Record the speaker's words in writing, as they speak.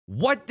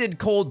What did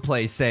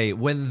Coldplay say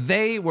when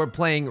they were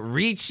playing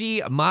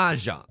Riichi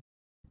Mahjong?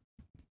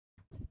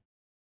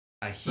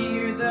 I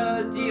hear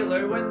the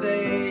dealer when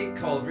they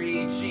call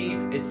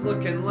Riichi. It's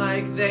looking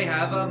like they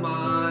have a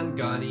mon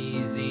gone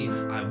easy.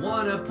 I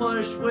wanna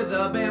push with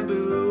a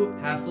bamboo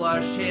half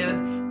flush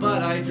hand,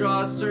 but I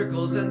draw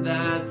circles and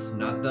that's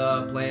not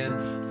the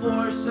plan.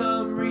 For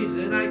some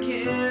reason I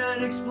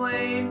can't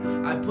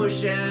explain, I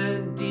push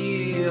and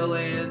deal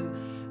in,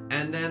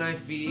 and then I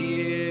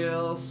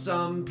feel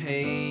some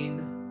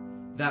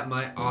pain that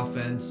my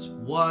offense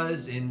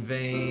was in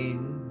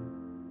vain.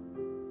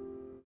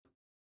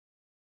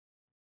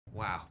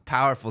 Wow,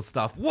 powerful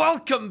stuff.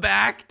 Welcome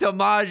back to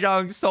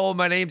Mahjong Soul.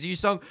 My name's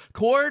Yusong.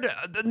 Chord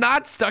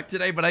not stuck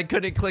today, but I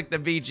couldn't click the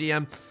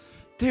BGM.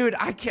 Dude,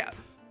 I can't.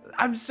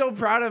 I'm so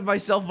proud of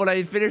myself when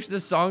I finish the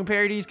song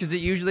parodies, because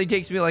it usually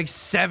takes me like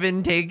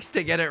 7 takes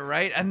to get it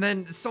right, and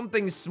then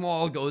something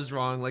small goes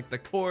wrong, like the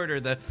chord or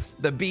the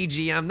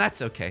BGM.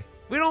 That's okay.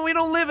 We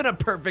don't live in a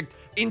perfect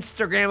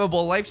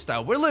Instagrammable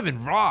lifestyle. We're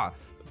living raw,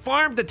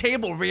 farm to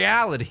table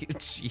reality.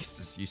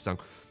 Jesus, Yusong.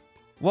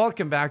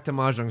 Welcome back to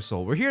Mahjong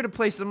Soul. We're here to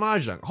play some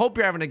Mahjong. Hope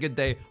you're having a good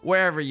day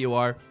wherever you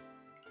are.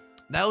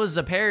 That was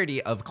a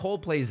parody of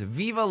Coldplay's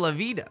Viva La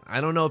Vida.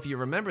 I don't know if you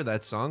remember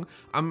that song.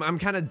 I'm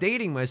kind of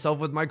dating myself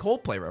with my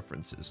Coldplay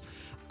references.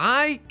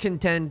 I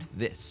contend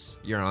this,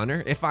 Your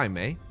Honor, if I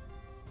may.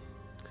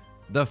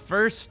 The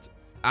first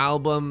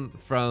album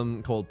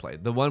from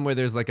Coldplay, the one where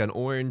there's like an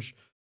orange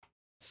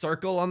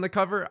circle on the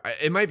cover,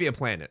 it might be a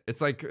planet.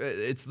 It's like,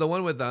 it's the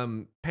one with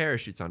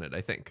parachutes on it,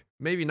 I think.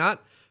 Maybe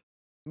not.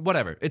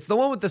 Whatever. It's the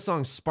one with the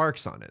song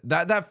Sparks on it.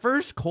 That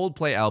first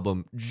Coldplay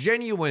album,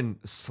 genuine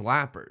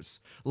slappers.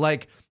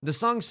 Like, the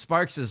song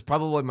Sparks is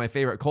probably my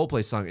favorite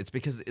Coldplay song. It's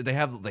because they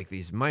have like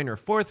these minor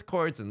fourth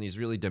chords and these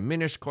really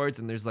diminished chords,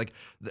 and there's like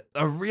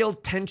a real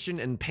tension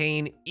and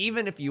pain,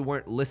 even if you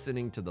weren't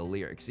listening to the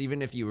lyrics,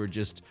 even if you were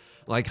just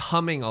like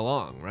humming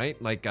along, right?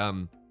 Like,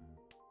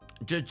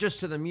 just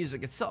to the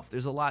music itself.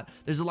 There's a lot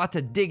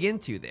to dig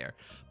into there.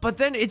 But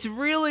then it's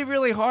really,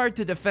 really hard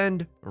to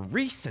defend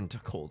recent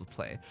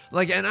Coldplay.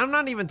 Like, and I'm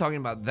not even talking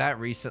about that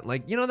recent.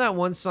 Like, you know that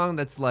one song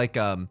that's like,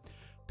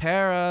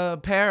 Paradise?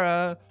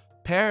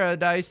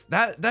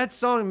 That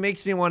song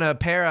makes me want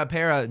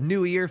to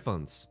new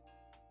earphones.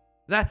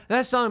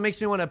 That song makes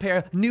me want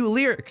to new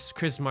lyrics,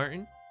 Chris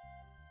Martin.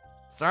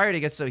 Sorry to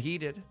get so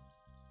heated.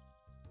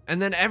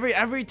 And then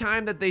every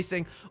time that they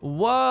sing,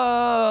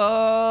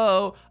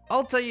 whoa,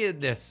 I'll tell you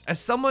this,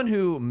 as someone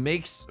who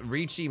makes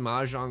Riichi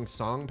Mahjong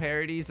song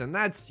parodies, and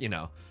that's, you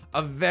know,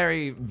 a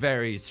very,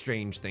 very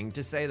strange thing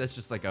to say. That's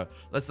just like a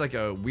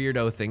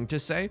weirdo thing to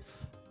say.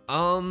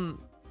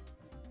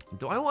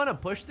 Do I want to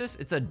push this?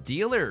 It's a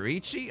dealer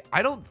Riichi.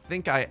 I don't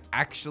think I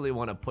actually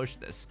want to push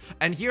this.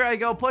 And here I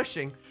go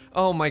pushing.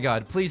 Oh my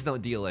God, please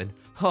don't deal in.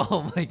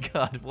 Oh my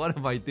God, what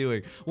am I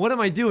doing? What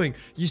am I doing?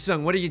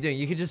 Yusong, what are you doing?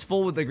 You can just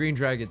fool with the green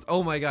dragons.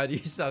 Oh my God,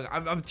 Yusong,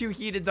 I'm too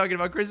heated talking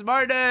about Chris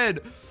Martin.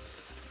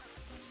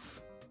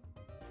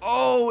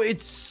 Oh,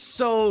 it's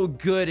so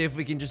good if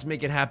we can just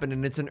make it happen,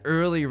 and it's an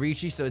early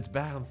Riichi, so it's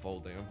bad. I'm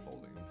folding.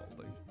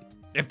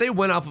 If they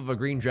went off of a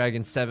green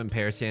dragon 7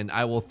 pairs hand,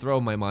 I will throw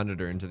my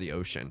monitor into the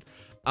ocean.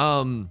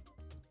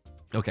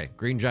 Okay,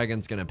 green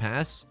dragon's gonna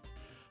pass.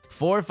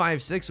 4,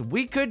 5, 6.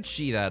 We could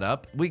chi that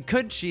up.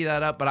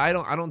 But I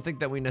don't think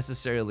that we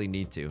necessarily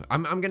need to.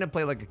 I'm gonna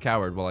play like a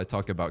coward while I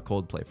talk about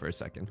Coldplay for a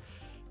second.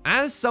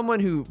 As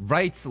someone who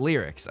writes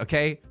lyrics,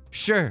 okay?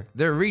 Sure,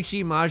 they're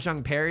Riichi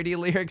Mahjong parody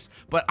lyrics,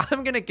 but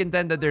I'm gonna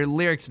contend that they're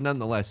lyrics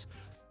nonetheless.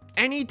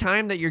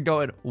 Anytime that you're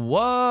going,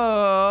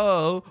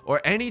 whoa,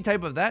 or any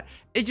type of that,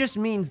 it just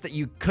means that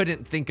you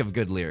couldn't think of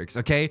good lyrics,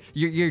 okay?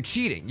 You're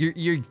cheating.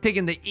 You're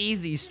taking the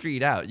easy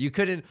street out. You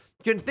couldn't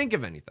think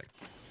of anything.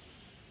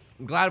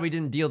 I'm glad we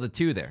didn't deal the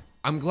 2 there.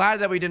 I'm glad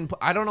that we didn't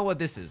I don't know what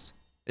this is.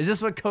 Is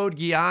this what Code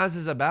Geass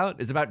is about?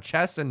 It's about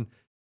chest and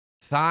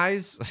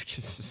thighs?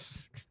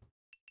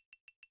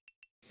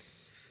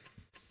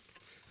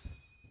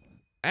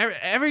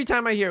 Every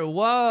time I hear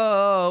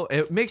whoa,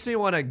 it makes me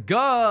want to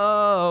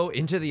go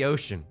into the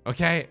ocean.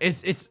 Okay,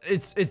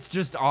 it's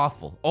just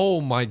awful.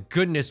 Oh my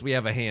goodness, we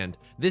have a hand.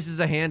 This is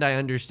a hand I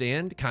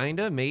understand,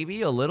 kinda,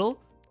 maybe a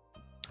little.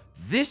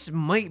 This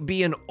might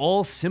be an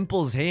all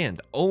simples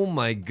hand. Oh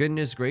my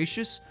goodness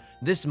gracious,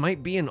 this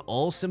might be an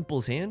all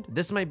simples hand.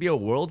 This might be a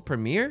world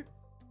premiere.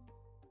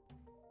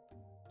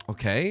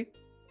 Okay.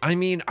 I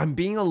mean, I'm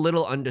being a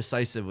little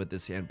undecisive with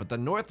this hand, but the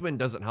Northwind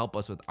doesn't help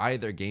us with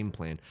either game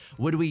plan.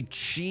 Would we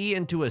chi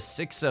into a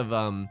 6 of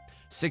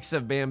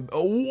bam?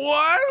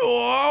 What?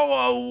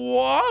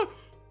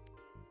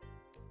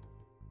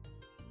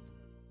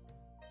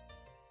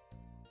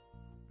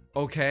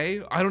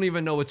 Okay, I don't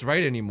even know what's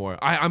right anymore.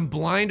 I'm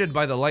blinded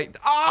by the light.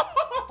 Oh!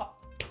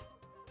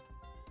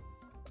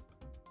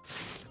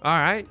 All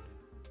right.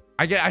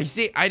 I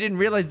see. I didn't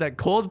realize that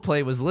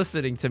Coldplay was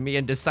listening to me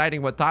and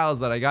deciding what tiles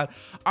that I got.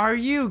 Are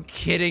you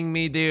kidding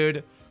me,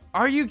 dude?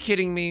 Are you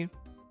kidding me?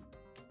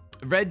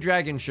 Red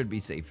dragon should be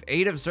safe.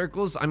 8 of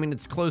circles. I mean,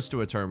 it's close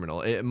to a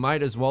terminal. It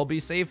might as well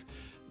be safe.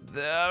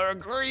 The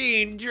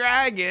green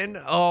dragon.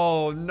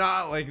 Oh,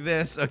 not like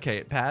this. Okay,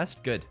 it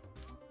passed. Good.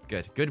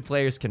 Good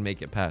players can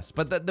make it pass.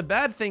 But the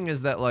bad thing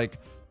is that, like,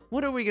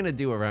 what are we gonna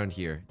do around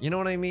here? You know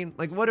what I mean?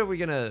 Like, what are we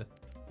gonna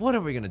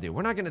do?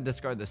 We're not gonna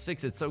discard the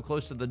 6. It's so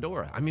close to the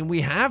Dora. I mean, we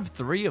have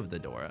 3 of the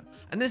Dora.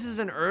 And this is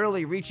an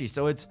early Riichi,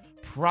 so it's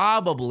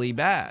probably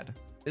bad.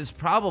 It's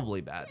probably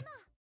bad.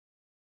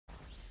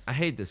 I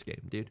hate this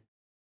game, dude.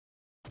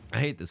 I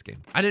hate this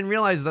game. I didn't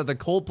realize that the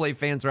Coldplay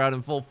fans are out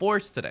in full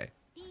force today.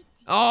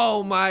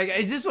 Oh my,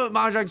 is this what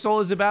Mahjong Soul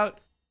is about?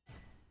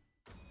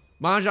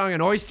 Mahjong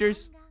and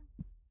oysters?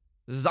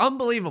 This is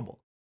unbelievable.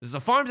 This is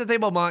a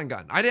farm-to-table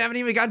manga. I haven't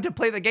even gotten to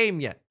play the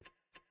game yet.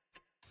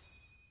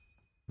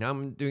 Now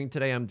I'm doing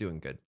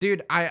good.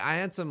 Dude, I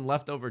had some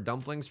leftover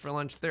dumplings for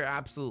lunch. They're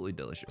absolutely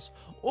delicious.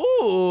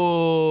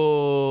 Ooh.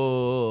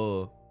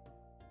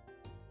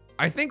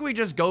 I think we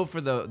just go for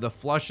the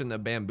flush in the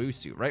bamboo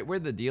suit, right? Where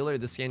the dealer,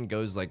 the scan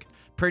goes like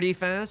pretty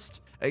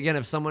fast. Again,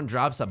 if someone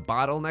drops a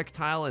bottleneck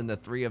tile in the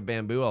 3 of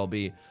bamboo, I'll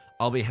be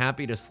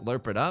happy to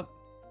slurp it up.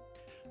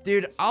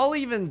 Dude, I'll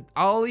even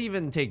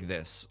take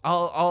this.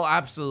 I'll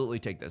absolutely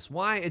take this.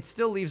 Why? It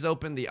still leaves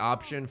open the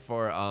option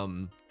for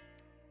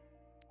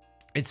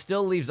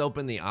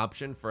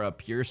a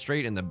pure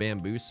straight in the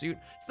bamboo suit.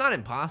 It's not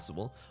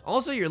impossible.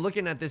 Also, you're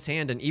looking at this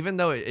hand, and even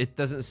though it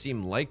doesn't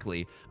seem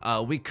likely,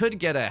 we could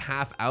get a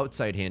half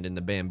outside hand in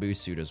the bamboo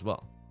suit as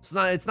well.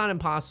 It's not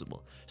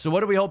impossible. So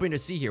what are we hoping to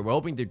see here? We're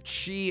hoping to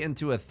chi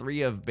into a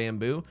 3 of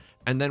bamboo,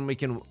 and then we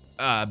can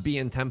be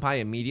in tenpai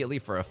immediately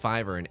for a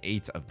 5 or an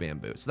 8 of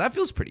bamboo. So that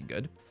feels pretty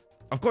good.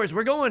 Of course,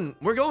 we're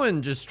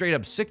going just straight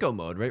up sicko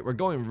mode, right? We're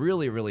going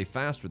really, really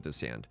fast with this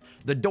hand.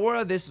 The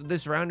Dora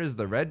this round is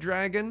the red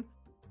dragon.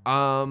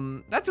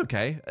 That's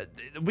okay.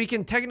 We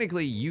can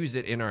technically use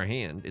it in our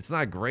hand. It's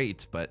not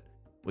great, but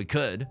we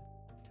could.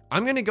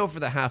 I'm gonna go for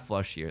the half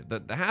flush here.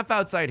 The half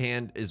outside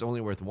hand is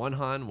only worth 1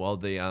 Han, while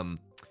the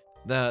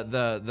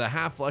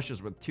half flush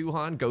is worth 2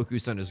 Han.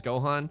 Goku-san is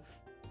Gohan.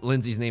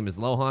 Lindsay's name is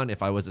Lohan.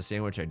 If I was a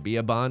sandwich, I'd be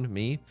a Bon,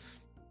 me.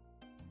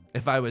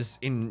 If I was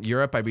in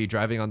Europe, I'd be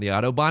driving on the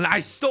Autobahn.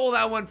 I stole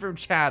that one from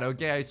chat,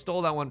 okay? I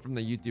stole that one from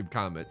the YouTube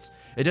comments.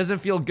 It doesn't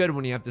feel good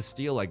when you have to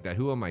steal like that.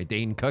 Who am I,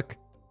 Dane Cook?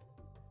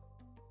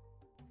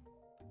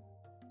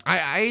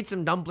 I ate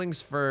some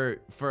dumplings for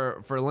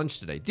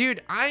lunch today.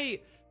 Dude,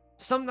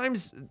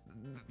 sometimes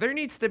there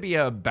needs to be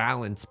a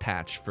balance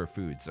patch for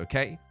foods,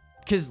 okay?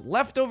 Because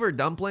leftover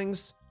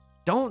dumplings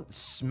don't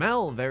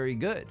smell very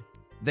good.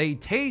 They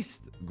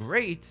taste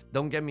great,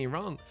 don't get me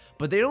wrong,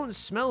 but they don't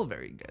smell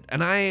very good.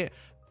 And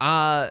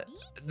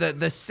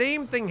the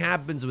same thing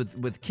happens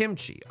with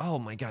kimchi. Oh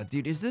my god,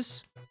 dude, is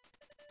this?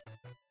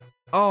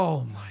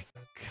 Oh my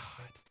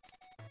god.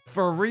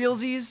 For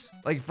realsies?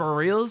 Like for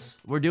reals?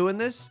 We're doing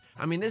this?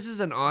 I mean, this is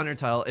an honor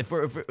tile. If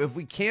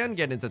we can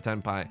get into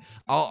tenpai,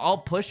 I'll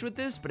push with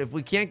this, but if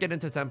we can't get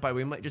into tenpai,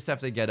 we might just have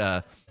to get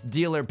a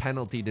dealer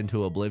penaltied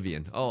into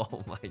oblivion.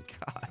 Oh my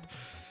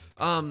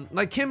god.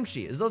 Like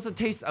kimchi, it also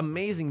tastes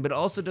amazing, but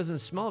also doesn't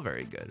smell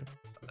very good.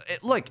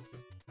 Look,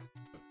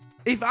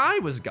 if I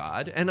was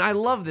God, and I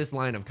love this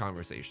line of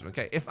conversation,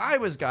 okay? If I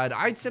was God,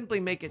 I'd simply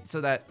make it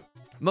so that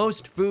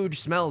most food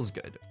smells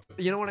good.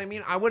 You know what I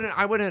mean? I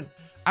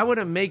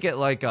wouldn't make it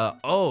like,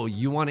 oh,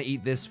 you want to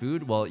eat this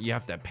food? Well, you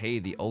have to pay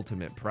the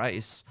ultimate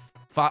price.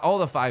 All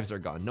the 5s are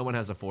gone. No one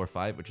has a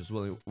 4-5, which is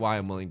why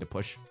I'm willing to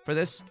push for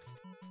this.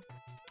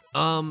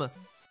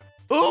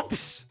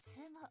 Oops!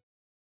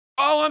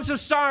 Oh, I'm so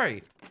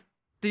sorry.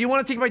 Did you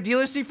want to take my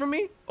dealer seat from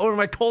me? Over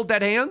my cold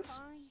dead hands?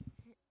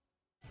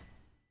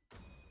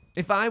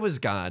 If I was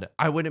God,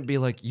 I wouldn't be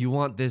like, you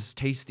want this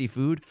tasty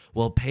food?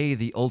 Well, pay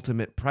the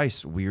ultimate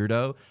price,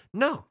 weirdo.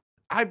 No,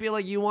 I'd be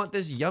like, you want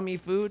this yummy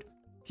food?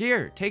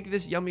 Here, take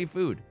this yummy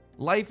food.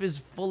 Life is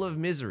full of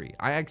misery.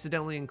 I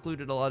accidentally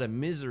included a lot of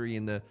misery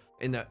in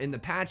the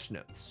patch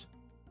notes.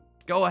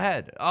 Go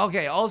ahead.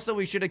 Okay, also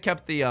we should have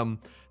kept the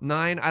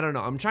 9. I don't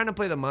know. I'm trying to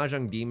play the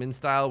Mahjong Demon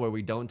style where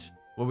we don't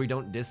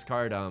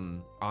discard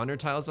honor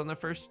tiles on the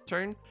first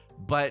turn,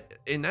 but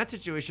in that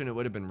situation it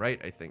would have been right,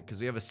 I think, because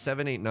we have a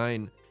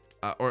 7-8-9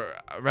 or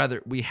rather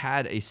we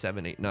had a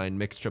 7-8-9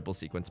 mixed triple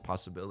sequence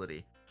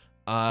possibility.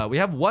 We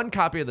have 1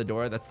 copy of the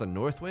Dora. That's the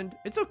Northwind.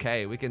 It's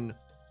okay, we can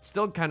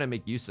still kind of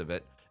make use of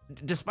it.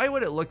 Despite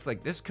what it looks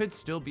like, this could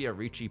still be a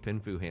Riichi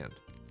Pinfu hand,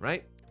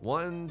 right?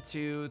 1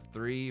 2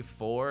 3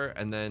 4,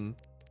 and then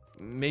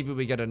maybe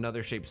we get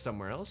another shape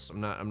somewhere else.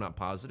 I'm not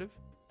positive.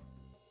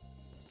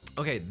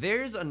 Okay,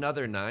 there's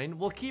another 9.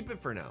 We'll keep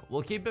it for now.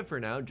 We'll keep it for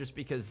now just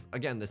because,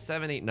 again, the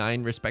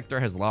 7-8-9 Respector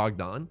has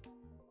logged on.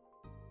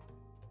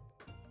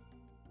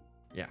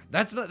 Yeah,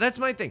 that's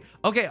my thing.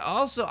 Okay,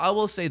 also, I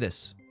will say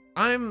this.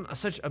 I'm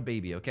such a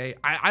baby, okay?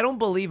 I don't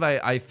believe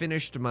I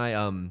finished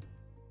my,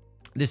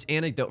 this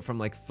anecdote from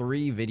like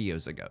 3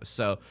 videos ago.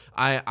 So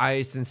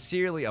I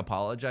sincerely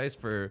apologize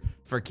for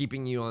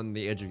keeping you on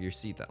the edge of your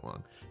seat that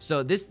long.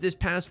 So this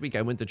past week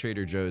I went to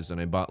Trader Joe's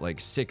and I bought like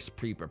 6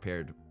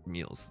 pre-prepared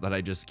meals that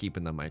I just keep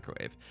in the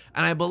microwave.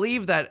 And I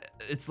believe that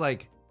it's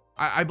like,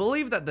 I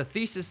believe that the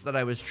thesis that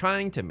I was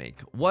trying to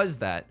make was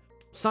that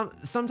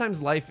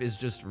sometimes life is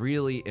just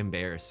really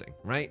embarrassing,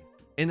 right?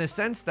 In the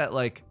sense that,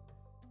 like,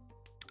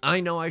 I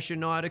know I should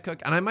know how to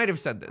cook, and I might have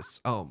said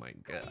this. Oh my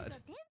god.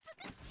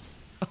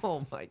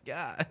 Oh my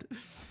god.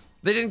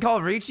 They didn't call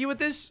Riichi with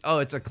this? Oh,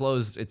 it's a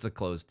closed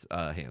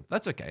hand.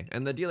 That's okay.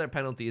 And the dealer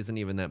penalty isn't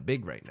even that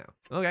big right now.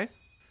 Okay.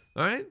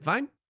 All right,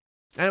 fine.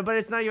 But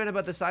it's not even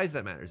about the size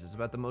that matters. It's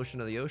about the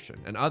motion of the ocean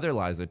and other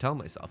lies I tell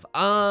myself.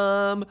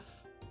 I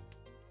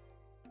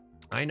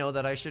know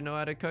that I should know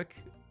how to cook.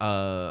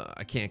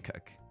 I can't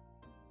cook.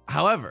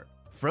 However,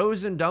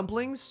 frozen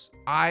dumplings,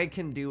 I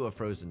can do a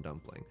frozen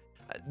dumpling.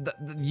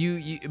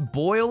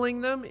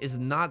 Boiling them is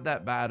not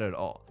that bad at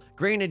all.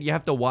 Granted, you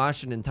have to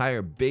wash an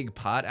entire big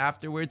pot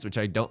afterwards, which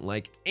I don't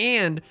like.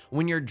 And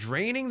when you're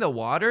draining the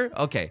water,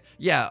 okay,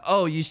 yeah,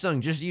 oh,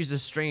 Yusong, just use a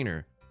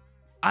strainer.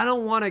 I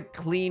don't want to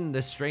clean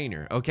the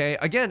strainer, okay?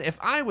 Again, if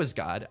I was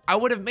God, I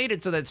would have made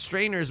it so that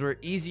strainers were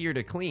easier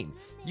to clean.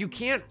 You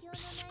can't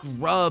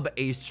scrub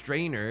a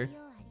strainer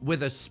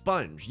with a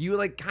sponge. You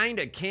like kind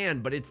of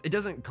can, but it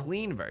doesn't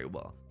clean very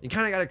well. You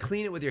kind of got to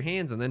clean it with your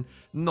hands, and then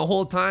the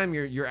whole time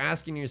you're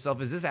asking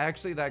yourself, is this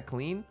actually that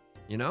clean?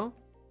 You know?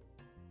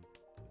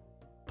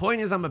 Point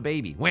is, I'm a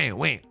baby. Wham,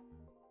 wham.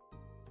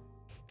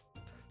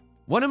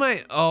 What am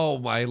I? Oh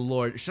my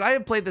lord. Should I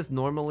have played this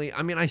normally?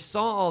 I mean, I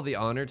saw all the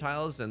honor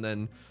tiles, and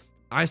then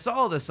I saw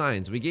all the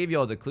signs. We gave you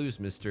all the clues,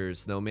 Mr.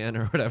 Snowman,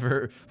 or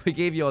whatever. We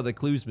gave you all the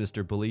clues,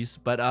 Mr. Police.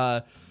 But,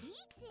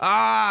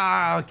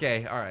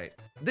 okay, all right.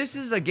 This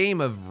is a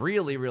game of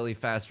really, really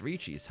fast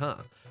Riichis, huh?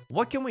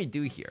 What can we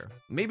do here?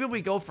 Maybe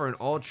we go for an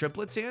all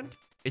triplets hand?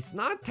 It's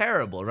not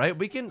terrible, right?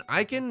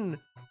 I can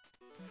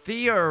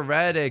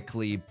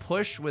theoretically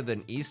push with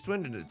an east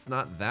wind, and it's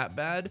not that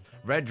bad.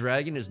 Red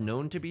Dragon is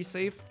known to be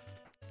safe.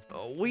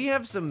 We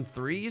have some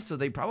 3s, so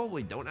they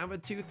probably don't have a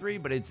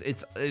 2-3, but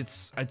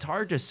it's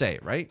hard to say,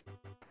 right?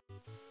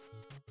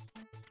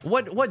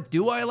 What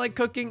do I like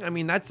cooking? I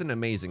mean, that's an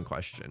amazing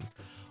question.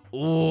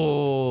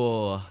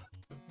 Oh, all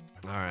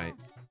right.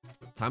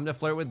 Time to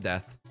flirt with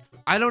death.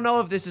 I don't know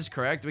if this is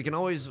correct. We can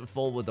always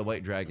fold with the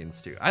white dragons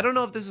too. I don't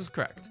know if this is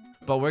correct,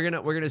 but we're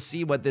gonna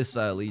see what this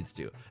leads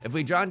to. If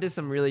we draw into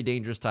some really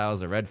dangerous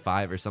tiles, a red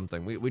 5 or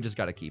something, we just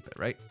gotta keep it,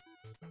 right?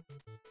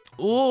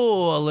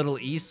 Ooh, a little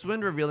east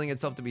wind revealing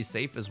itself to be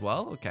safe as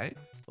well. Okay,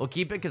 we'll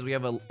keep it because we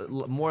have a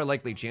more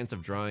likely chance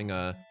of drawing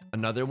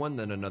another one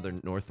than another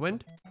north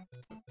wind.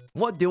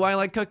 What do I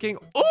like cooking?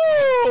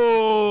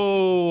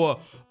 Ooh!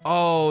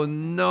 Oh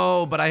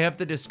no, but I have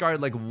to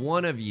discard like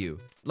one of you.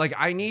 Like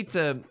I need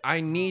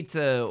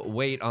to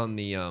wait on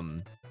the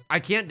I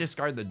can't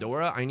discard the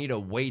Dora. I need to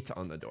wait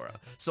on the Dora.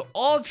 So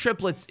all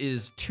triplets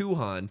is 2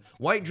 Han.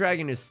 White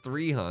Dragon is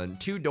 3 Han.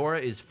 2 Dora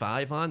is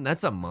 5 Han.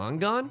 That's a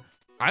Mongon.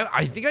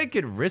 I think I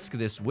could risk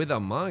this with a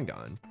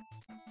Mongon.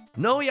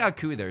 No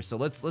Yaku there, so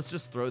let's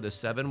just throw the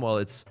 7 while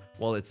it's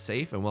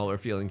safe and while we're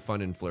feeling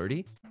fun and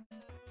flirty.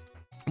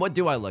 What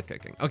do I like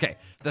cooking? Okay,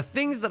 the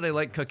things that I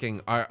like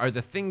cooking are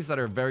the things that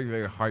are very,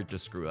 very hard to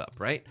screw up,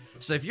 right?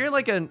 So if you're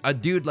like a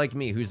dude like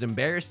me who's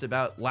embarrassed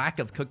about lack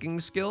of cooking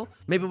skill,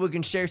 maybe we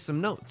can share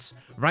some notes.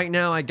 Right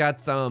now I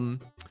got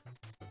some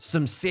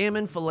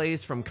salmon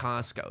fillets from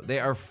Costco. They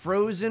are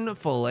frozen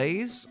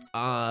fillets,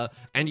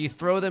 and you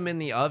throw them in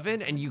the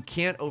oven and you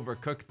can't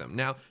overcook them.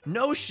 Now,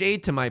 no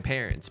shade to my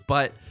parents,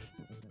 but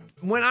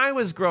when I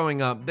was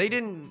growing up, they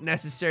didn't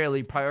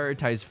necessarily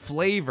prioritize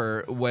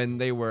flavor when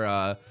they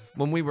were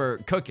when we were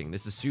cooking.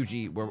 This is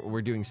Suji.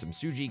 We're doing some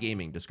Suji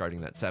gaming,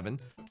 discarding that 7.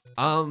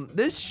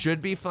 This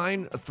should be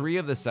fine. 3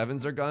 of the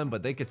 7s are gone,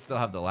 but they could still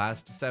have the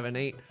last 7,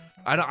 8.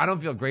 I don't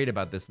feel great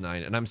about this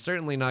 9, and I'm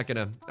certainly not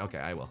gonna. Okay,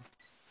 I will.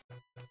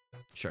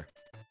 Sure.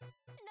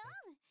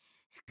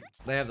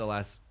 They have the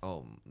last.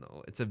 Oh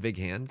no, it's a big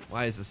hand.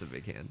 Why is this a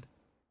big hand?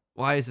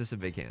 Why is this a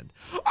big hand?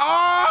 Oh!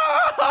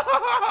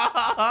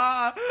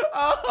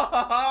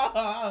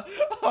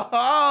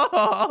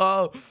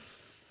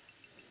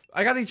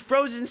 I got these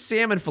frozen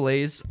salmon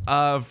fillets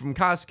from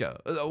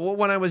Costco.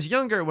 When I was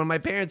younger, when my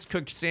parents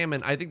cooked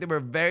salmon, I think they were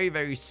very,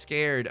 very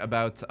scared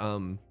about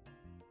I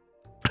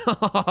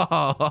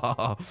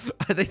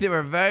think they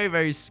were very,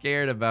 very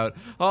scared about.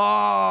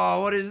 Oh,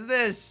 what is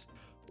this?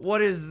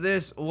 What is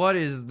this? What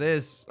is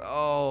this?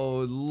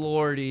 Oh,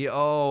 lordy.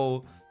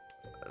 Oh,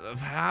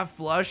 half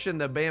flush in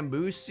the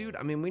bamboo suit.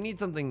 I mean, we need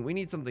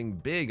something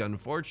big,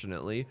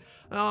 unfortunately.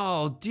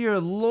 Oh, dear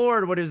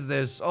Lord, what is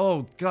this?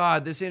 Oh,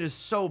 God, this hand is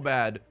so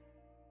bad.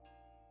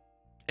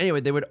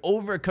 Anyway, they would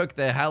overcook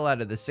the hell out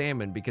of the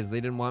salmon because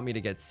they didn't want me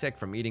to get sick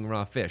from eating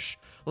raw fish.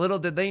 Little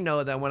did they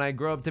know that when I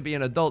grow up to be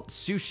an adult,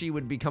 sushi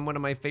would become one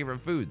of my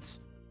favorite foods.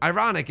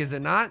 Ironic, is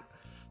it not?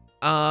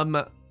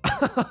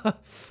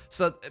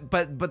 So,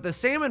 but the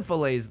salmon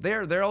fillets,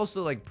 they're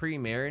also like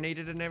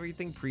pre-marinated and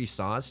everything,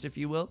 pre-sauced, if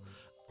you will.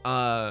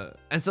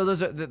 And so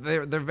those are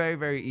they're very,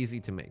 very easy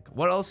to make.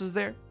 What else is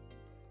there?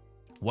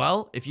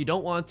 Well, if you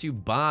don't want to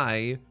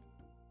buy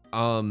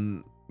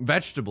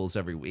vegetables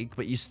every week,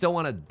 but you still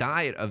want a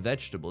diet of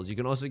vegetables, you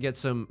can also get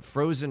some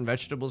frozen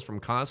vegetables from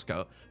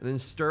Costco and then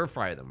stir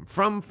fry them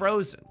from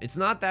frozen. It's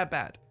not that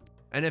bad.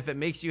 And if it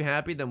makes you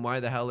happy, then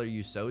why the hell are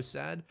you so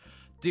sad?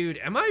 Dude,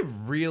 am I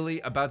really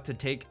about to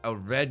take a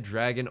red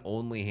dragon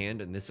only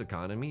hand in this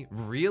economy?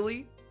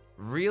 Really?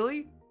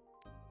 Really?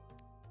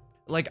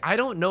 Like, I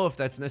don't know if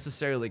that's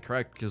necessarily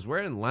correct because we're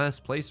in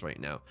last place right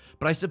now.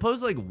 But I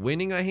suppose like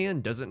winning a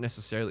hand doesn't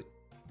necessarily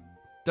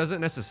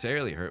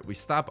hurt. We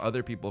stop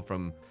other people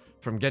from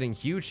getting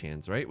huge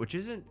hands, right? Which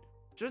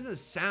doesn't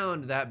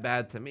sound that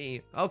bad to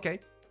me. Okay.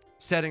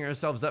 Setting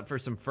ourselves up for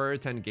some Fur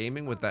 10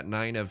 gaming with that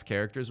 9 of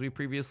characters we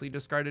previously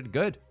discarded.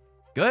 Good.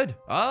 Good.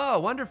 Oh,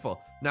 wonderful.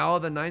 Now all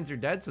the 9s are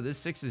dead, so this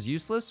 6 is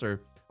useless,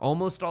 or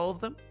almost all of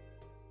them.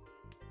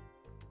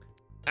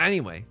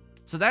 Anyway,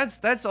 so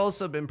that's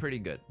also been pretty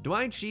good. Do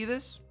I cheat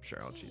this?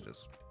 Sure, I'll cheat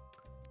this.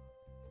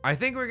 I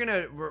think we're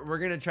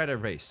gonna try to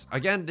race.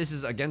 Again, this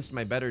is against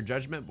my better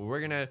judgment, but we're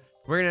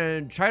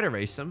gonna try to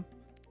race him.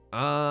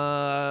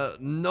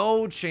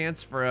 No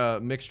chance for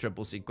a mixed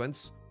triple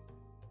sequence.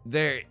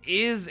 There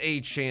is a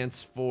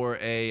chance for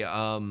a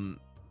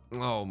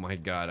oh my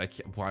god, I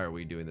can't. Why are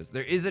we doing this?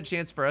 There is a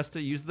chance for us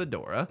to use the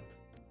Dora.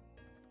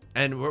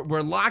 And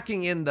we're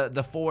locking in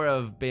the 4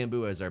 of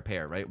bamboo as our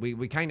pair, right?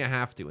 We kind of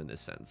have to in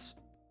this sense.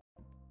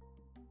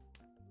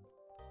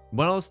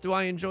 What else do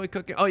I enjoy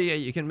cooking? Oh yeah,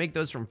 you can make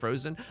those from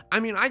frozen. I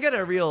mean, I got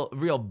a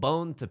real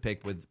bone to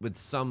pick with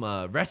some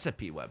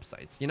recipe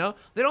websites, you know?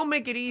 They don't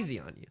make it easy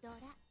on you.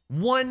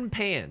 1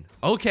 pan.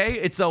 Okay,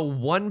 it's a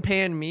 1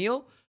 pan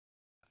meal.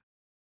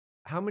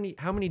 How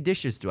many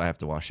dishes do I have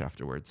to wash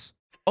afterwards?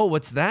 Oh,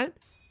 what's that?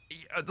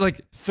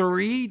 Like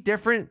 3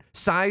 different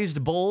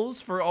sized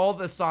bowls for all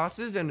the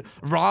sauces and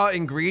raw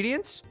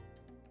ingredients?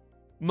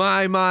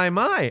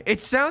 My. It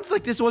sounds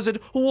like this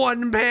wasn't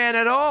 1 pan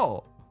at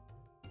all.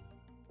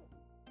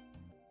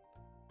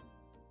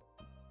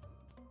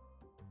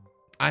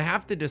 I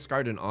have to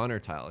discard an honor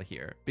tile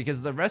here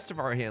because the rest of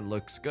our hand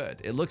looks good.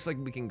 It looks like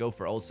we can go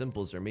for all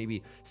simples or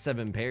maybe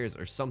 7 pairs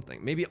or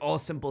something. Maybe all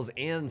simples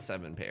and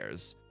 7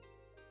 pairs.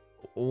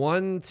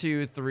 1,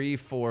 2, 3,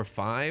 4,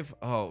 5.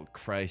 Oh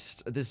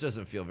Christ, this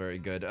doesn't feel very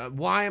good.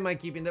 Why am I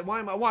keeping that?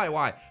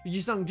 Why?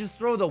 Yusong, just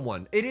throw the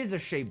 1. It is a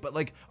shape, but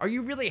like, are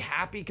you really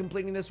happy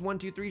completing this 1,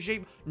 2, 3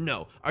 shape?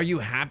 No. Are you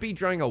happy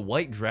drawing a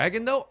white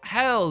dragon though?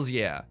 Hells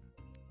yeah.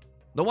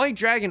 The white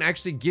dragon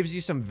actually gives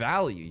you some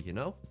value, you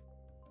know?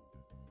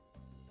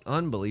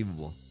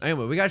 Unbelievable.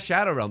 Anyway, we got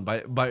Shadow Realm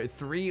by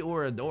 3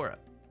 or a Dora.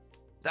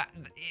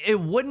 It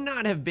would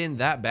not have been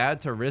that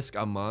bad to risk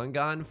a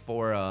Mangan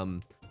for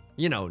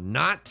you know,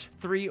 not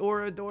 3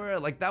 or Dora.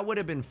 Like that would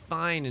have been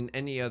fine in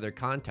any other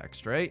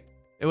context, right?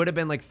 It would have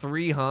been like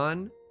 3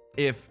 Han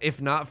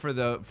if not for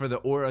the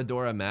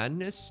Oradora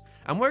madness.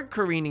 And we're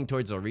careening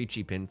towards a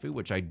Riichi Pinfu,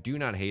 which I do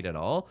not hate at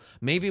all.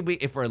 Maybe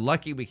if we're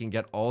lucky, we can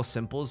get all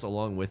simples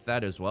along with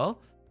that as well.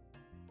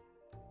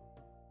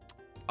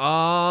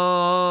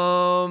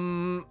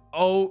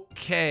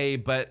 Okay,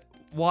 but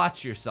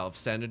watch yourself,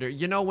 Senator.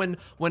 You know when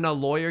a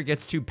lawyer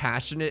gets too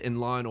passionate in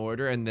Law and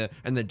Order and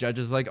the judge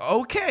is like,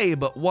 okay,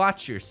 but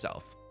watch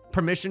yourself.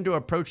 Permission to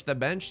approach the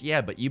bench?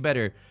 Yeah, but you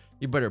better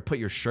put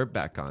your shirt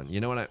back on. You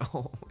know what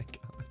oh my god.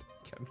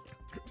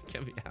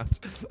 Get me out.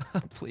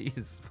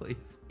 Please.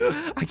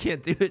 I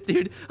can't do it,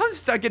 dude. I'm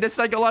stuck in a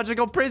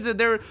psychological prison.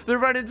 They're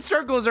running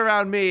circles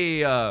around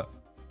me. All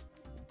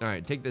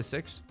right, take this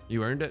 6.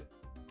 You earned it.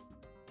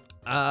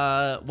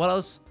 What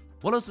else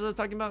was I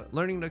talking about?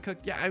 Learning to cook?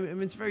 Yeah, I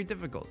mean, it's very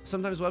difficult.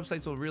 Sometimes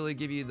websites will really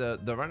give you the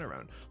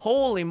runaround.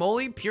 Holy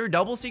moly, pure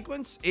double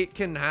sequence? It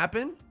can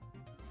happen.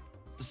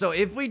 So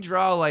if we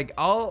draw like,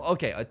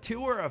 okay, a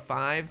 2 or a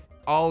 5,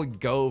 I'll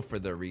go for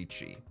the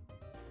Riichi.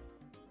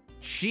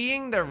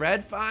 Chiing the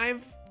red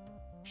 5?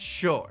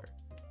 Sure.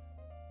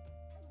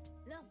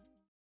 No.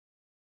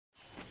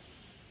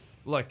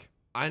 Look,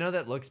 I know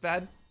that looks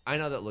bad.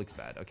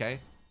 Okay?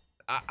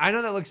 I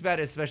know that looks bad,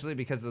 especially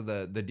because of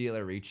the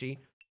dealer Riichi.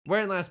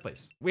 We're in last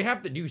place. We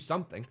have to do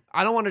something.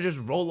 I don't want to just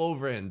roll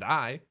over and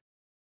die.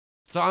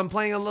 So I'm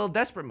playing a little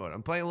desperate mode.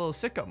 I'm playing a little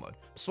sicko mode.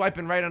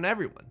 Swiping right on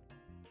everyone.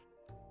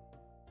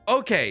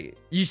 Okay,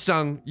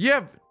 Yusong, you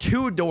have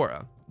 2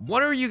 Dora.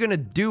 What are you gonna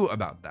do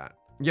about that?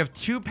 You have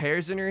 2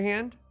 pairs in your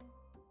hand?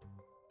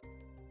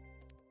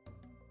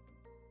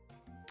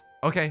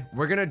 Okay,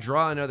 we're gonna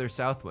draw another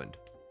Southwind.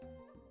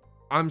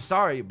 I'm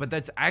sorry, but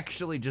that's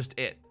actually just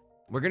it.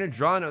 We're gonna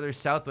draw another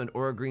Southwind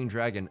or a green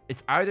dragon.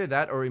 It's either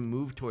that or we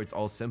move towards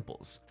all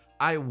simples.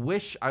 I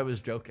wish I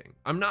was joking.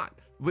 I'm not.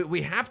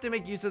 We have to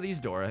make use of these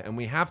Dora and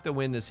we have to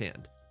win this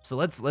hand. So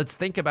let's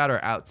think about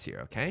our outs here,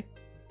 okay?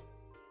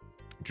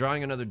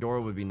 Drawing another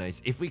Dora would be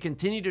nice. If we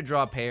continue to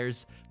draw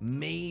pairs,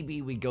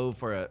 maybe we go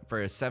for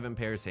a 7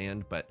 pairs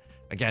hand, but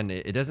again,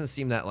 it doesn't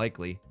seem that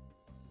likely.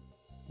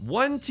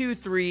 1, 2,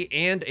 3,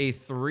 and a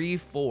 3,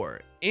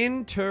 4.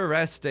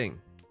 Interesting.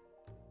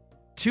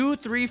 2,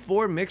 3,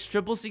 4 mixed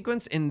triple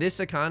sequence in this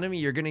economy.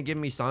 You're gonna give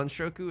me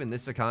Sanshoku in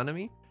this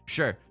economy?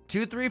 Sure.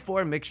 2, 3,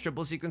 4 mixed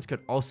triple sequence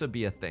could also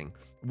be a thing.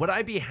 Would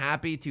I be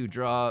happy to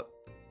draw?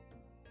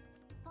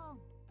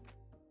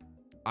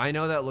 I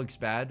know that looks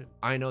bad.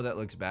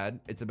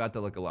 It's about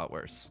to look a lot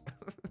worse.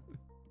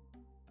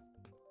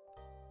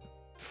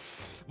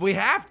 We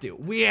have to.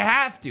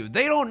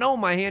 They don't know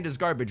my hand is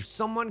garbage.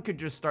 Someone could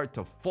just start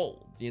to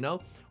fold, you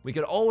know? We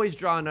could always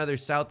draw another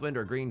Southwind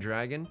or Green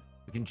Dragon.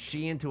 We can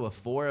chi into a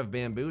 4 of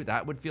bamboo.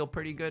 That would feel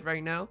pretty good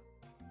right now.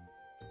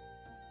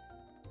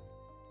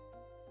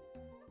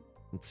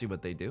 Let's see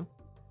what they do.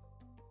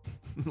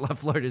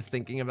 Left Lord is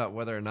thinking about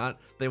whether or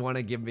not they want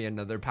to give me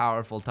another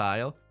powerful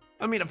tile.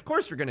 I mean, of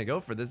course we're going to go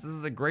for this. This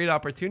is a great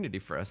opportunity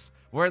for us.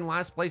 We're in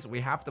last place. We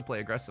have to play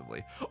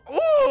aggressively.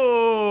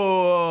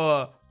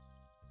 Ooh!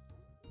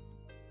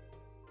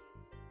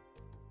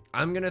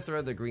 I'm going to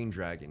throw the Green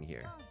Dragon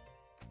here.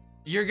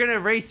 You're going to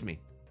erase me.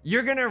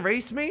 You're going to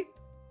erase me?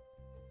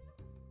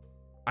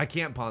 I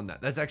can't pawn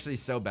that. That's actually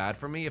so bad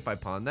for me if I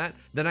pawn that.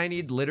 Then I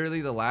need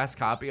literally the last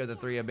copy of the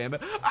 3 of bamboo.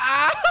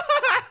 Ah!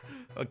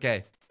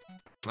 Okay.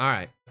 All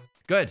right.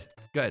 Good.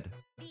 Good.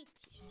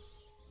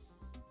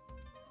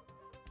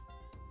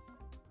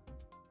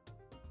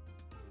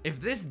 If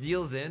this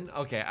deals in,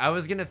 okay, I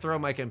was gonna throw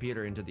my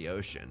computer into the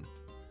ocean.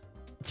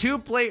 2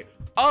 play.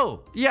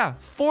 Oh, yeah.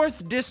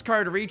 4th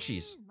discard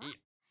Riichis.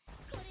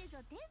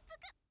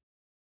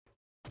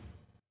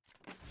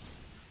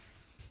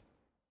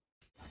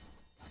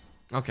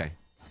 Okay.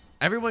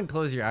 Everyone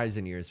close your eyes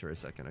and ears for a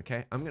second,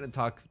 okay? I'm gonna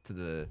talk to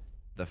the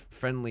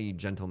friendly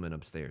gentleman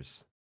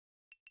upstairs.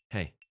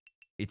 Hey,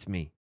 it's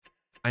me.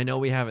 I know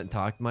we haven't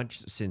talked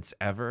much since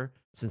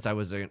I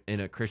was in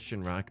a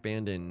Christian rock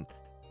band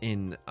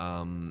in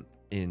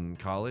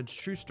college.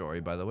 True story,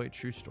 by the way,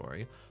 true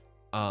story.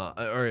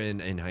 Or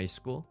in high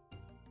school.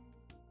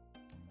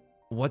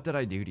 What did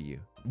I do to you?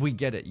 We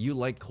get it. You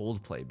like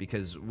Coldplay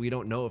because we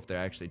don't know if they're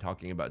actually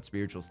talking about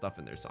spiritual stuff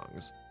in their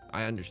songs.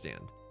 I understand.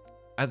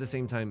 At the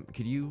same time,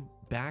 could you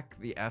back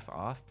the F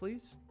off,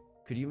 please?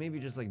 Could you maybe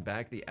just like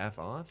back the F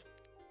off?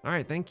 All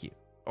right, thank you.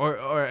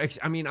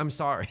 I mean, I'm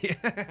sorry.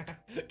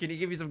 Can you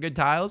give me some good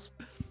tiles?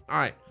 All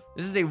right.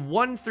 This is a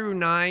 1 through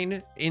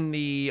 9 in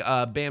the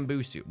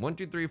bamboo suit. 1,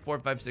 2, 3, 4,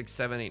 5, 6,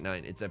 7, 8,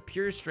 9. It's a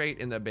pure straight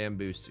in the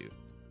bamboo suit.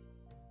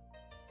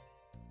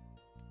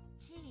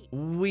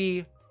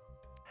 We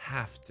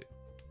have to.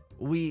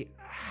 We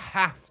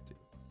have to.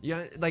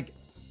 Yeah, like,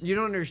 you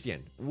don't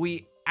understand.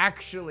 We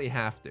actually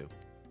have to.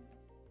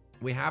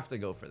 We have to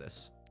go for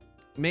this.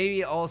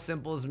 Maybe all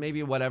simples,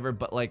 maybe whatever,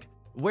 but like,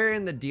 we're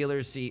in the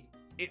dealer's seat.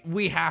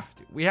 We have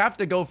to. We have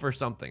to go for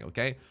something,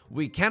 okay?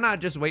 We cannot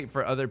just wait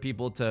for other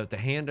people to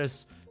hand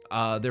us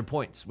their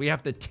points. We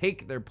have to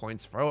take their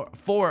points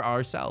for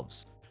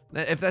ourselves.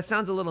 If that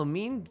sounds a little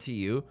mean to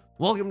you,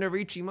 welcome to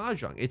Riichi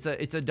Mahjong. It's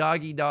a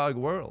dog-eat-dog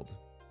world.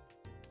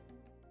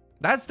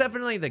 That's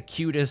definitely the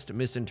cutest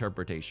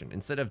misinterpretation.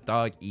 Instead of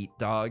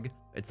dog-eat-dog,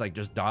 it's like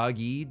just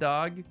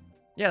dog-eat-dog.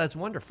 Yeah, that's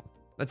wonderful.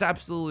 That's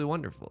absolutely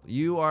wonderful.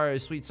 You are a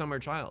sweet summer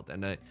child,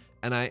 and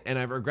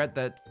I regret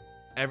that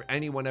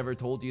anyone ever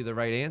told you the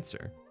right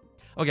answer.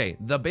 Okay,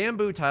 the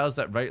bamboo tiles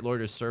that Right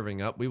Lord is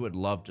serving up, we would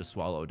love to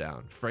swallow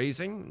down.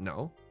 Phrasing?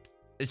 No.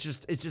 It's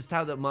just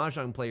how the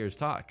Mahjong players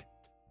talk.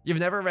 You've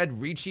never read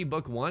Riichi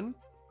Book 1?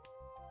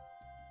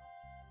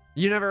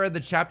 You never read the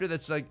chapter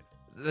that's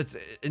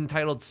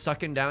entitled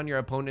Sucking Down Your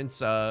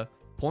Opponent's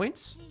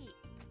points?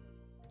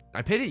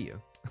 I pity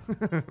you.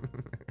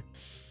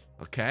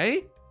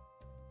 Okay?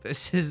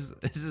 This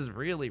is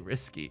really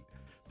risky.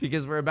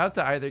 Because we're about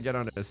to either get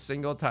on a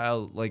single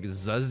tile like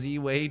Zuzzy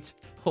weight,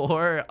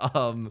 or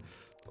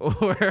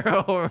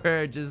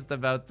we're just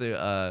about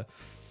to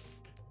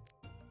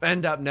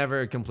end up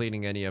never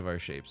completing any of our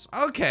shapes.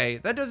 Okay,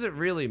 that doesn't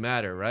really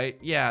matter, right?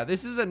 Yeah,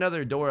 this is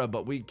another Dora,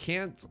 but we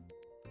can't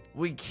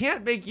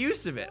make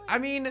use of it. I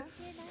mean,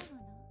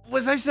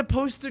 was I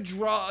supposed to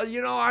draw?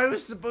 You know, I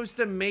was supposed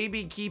to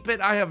maybe keep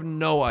it. I have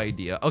no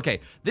idea.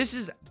 Okay, this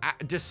is,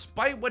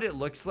 despite what it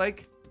looks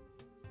like,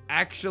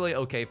 actually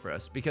okay for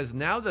us, because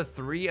now the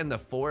 3 and the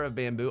 4 of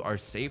bamboo are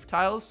safe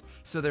tiles,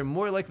 so they're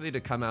more likely to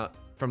come out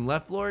from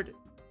left lord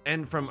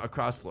and from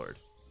across lord.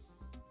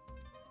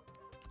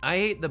 I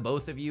hate the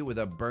both of you with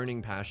a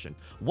burning passion.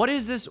 What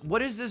is this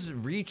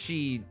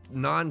Riichi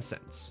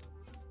nonsense?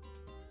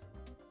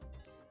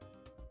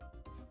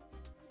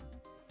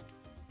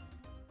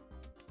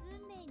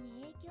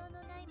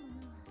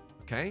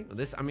 Okay,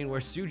 I mean, we're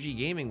Suji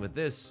gaming with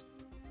this.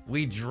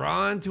 We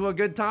draw into a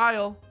good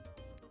tile.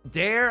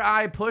 Dare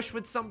I push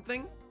with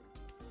something?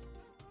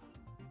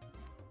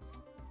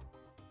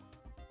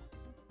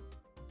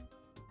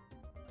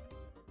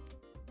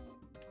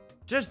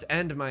 Just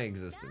end my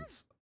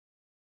existence.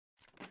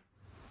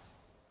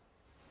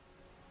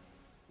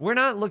 We're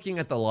not looking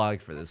at the log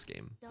for this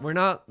game. We're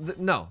not,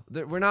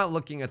 we're not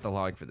looking at the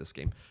log for this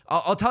game.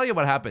 I'll tell you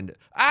what happened.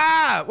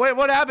 Ah, wait,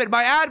 what happened?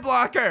 My ad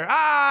blocker.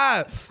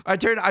 Ah, I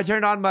turned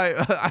on my,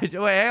 wait,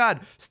 hang on,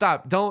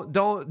 stop. Don't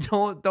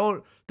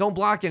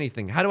block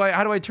anything. How do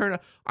I turn,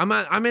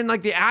 I'm in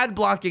like the ad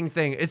blocking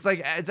thing. It's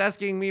like, it's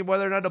asking me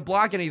whether or not to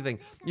block anything.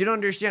 You don't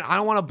understand. I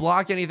don't want to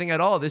block anything at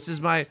all. This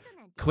is my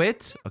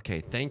quit.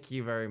 Okay. Thank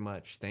you very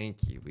much.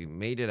 Thank you. We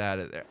made it out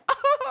of there.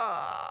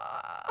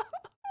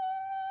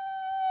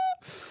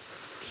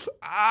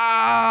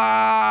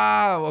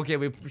 Ah, okay,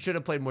 we should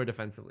have played more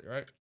defensively,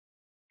 right?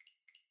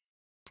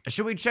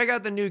 Should we check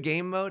out the new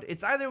game mode?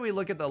 It's either we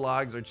look at the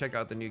logs or check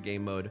out the new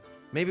game mode.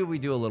 Maybe we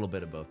do a little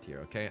bit of both here,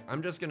 okay?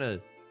 I'm just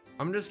gonna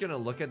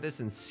look at this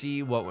and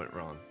see what went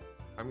wrong.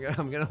 I'm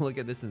gonna look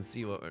at this and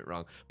see what went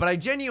wrong. But I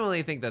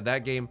genuinely think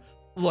that game,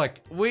 look,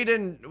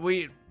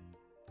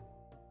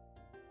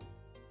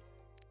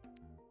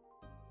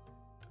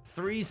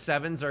 three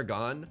 7s are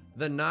gone.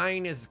 The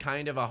 9 is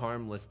kind of a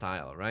harmless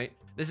tile, right?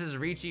 This is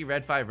Riichi,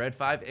 red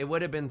 5. It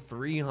would have been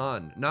 3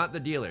 Han, not the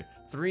dealer.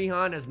 3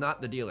 Han is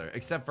not the dealer,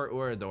 except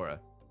for Dora.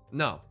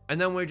 No. And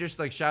then we're just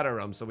like Shadow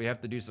Realm, so we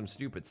have to do some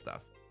stupid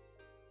stuff.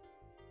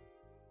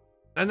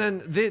 And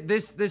then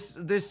this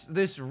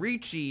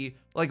Riichi,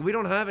 like, we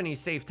don't have any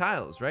safe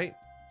tiles, right?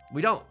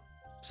 We don't.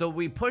 So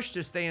we push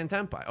to stay in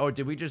Tenpai. Oh,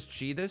 did we just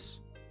chi this?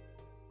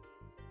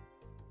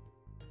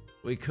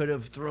 We could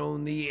have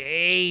thrown the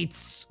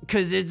 8s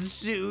because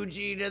it's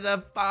Suji to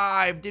the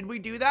 5. Did we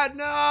do that?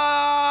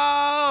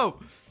 No!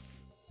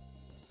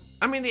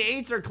 I mean, the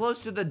 8s are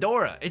close to the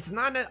Dora. It's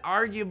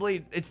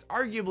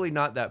arguably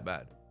not that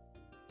bad.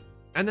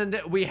 And then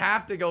we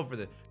have to go for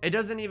this. It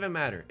doesn't even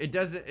matter. It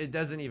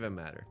doesn't even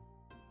matter.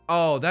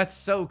 Oh, that's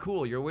so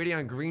cool. You're waiting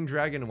on Green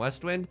Dragon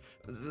Westwind?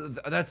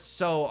 That's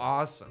so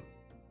awesome.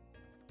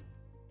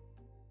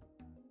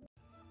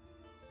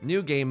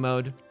 New game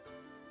mode.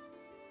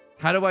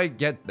 How do I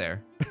get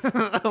there?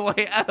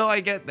 Wait, how do I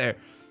get there?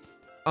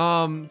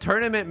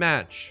 Tournament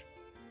match.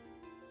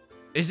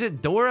 Is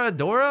it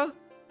Dora?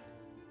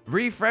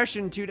 Refresh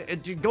in 2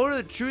 days. Go to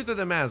the Truth of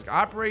the Mask.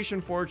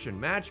 Operation Fortune.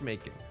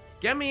 Matchmaking.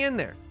 Get me in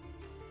there.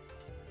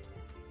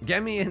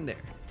 Get me in there.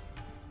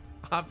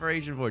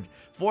 Operation Fortune.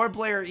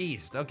 4-player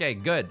East. Okay,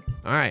 good.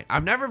 All right.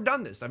 I've never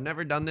done this,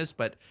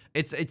 but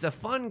it's a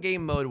fun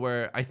game mode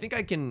where I think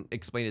I can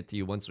explain it to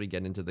you once we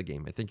get into the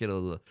game. I think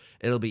it'll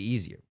be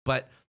easier.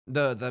 But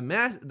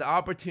the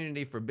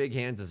opportunity for big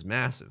hands is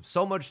massive.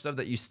 So much so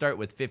that you start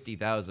with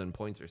 50,000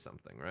 points or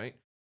something, right?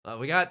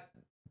 We got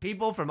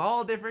people from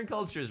all different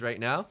cultures right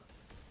now.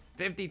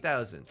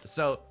 50,000.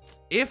 So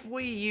if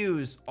we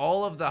use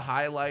all of the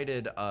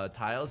highlighted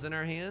tiles in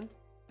our hand,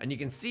 and you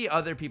can see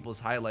other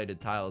people's highlighted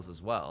tiles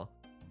as well,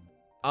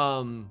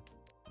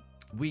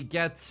 we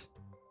get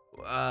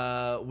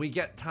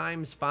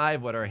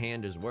 ×5 what our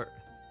hand is worth.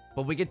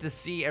 But we get to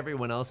see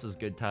everyone else's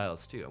good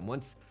tiles too. And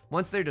once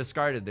they're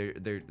discarded,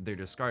 they're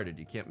discarded.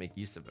 You can't make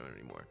use of them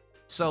anymore.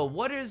 So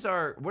what is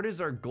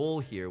our goal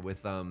here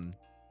with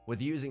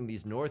using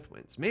these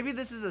Northwinds? Maybe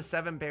this is a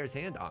 7 pairs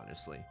hand,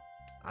 honestly.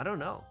 I don't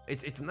know.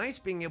 It's nice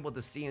being able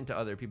to see into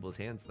other people's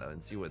hands though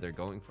and see what they're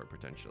going for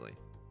potentially.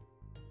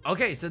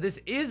 Okay, so this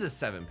is a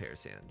 7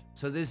 pairs hand.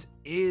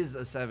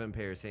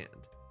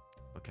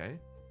 Okay.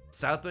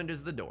 Southwind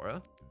is the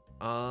Dora.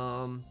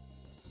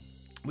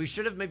 We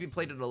should have maybe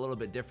played it a little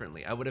bit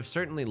differently. I would have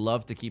certainly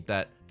loved to keep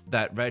that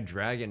red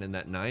dragon and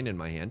that 9 in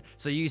my hand.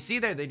 So you see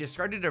there, they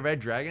discarded a red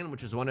dragon,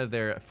 which is one of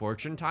their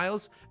fortune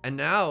tiles. And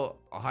now,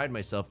 I'll hide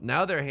myself.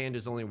 Now their hand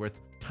is only worth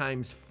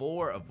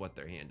 ×4 of what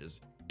their hand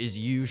is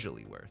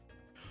usually worth.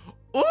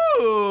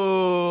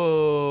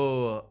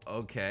 Ooh,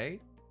 okay.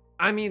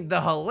 I mean,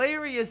 the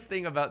hilarious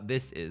thing about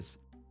this is,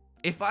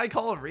 if I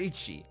call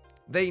Riichi,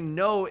 they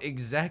know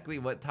exactly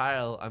what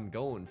tile I'm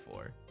going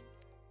for.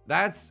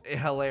 That's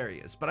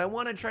hilarious. But I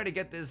want to try to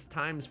get this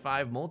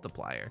 ×5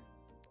 multiplier.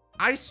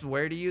 I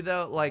swear to you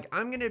though, like,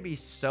 I'm gonna be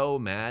so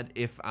mad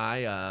if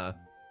I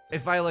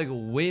like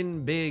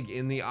win big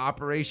in the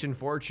Operation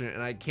Fortune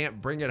and I can't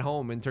bring it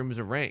home in terms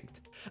of ranked.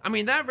 I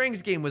mean, that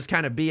ranked game was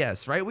kind of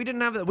BS, right? We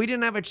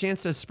didn't have a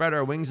chance to spread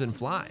our wings and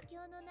fly.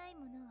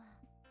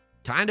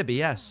 Kind of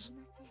BS.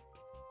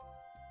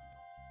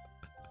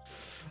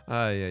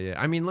 Yeah.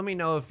 I mean, let me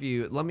know if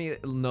you're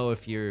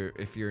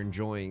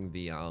enjoying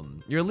the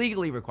you're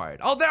legally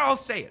required. Oh, there, I'll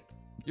say it.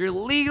 You're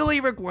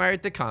legally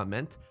required to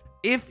comment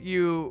if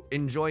you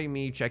enjoy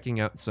me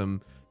checking out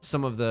some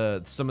of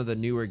the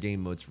newer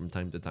game modes from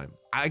time to time.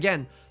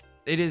 Again,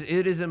 it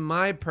is in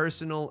my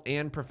personal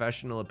and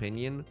professional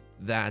opinion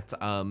that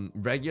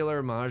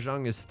regular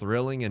Mahjong is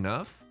thrilling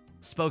enough,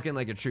 spoken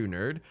like a true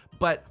nerd,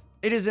 but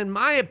it is in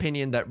my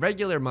opinion that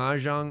regular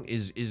Mahjong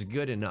is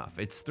good enough.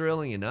 It's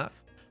thrilling enough,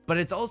 but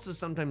it's also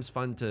sometimes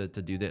fun to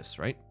do this,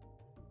 right?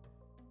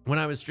 When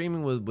I was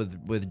streaming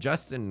with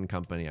Justin and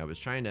company, I was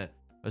trying to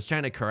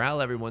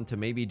corral everyone to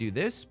maybe do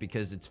this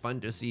because it's fun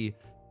to see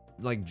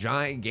like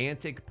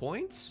gigantic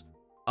points.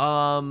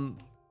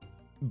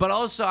 But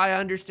also I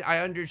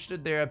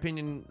understood their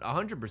opinion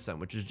 100%,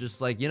 which is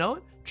just like, you know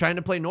what? Trying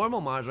to play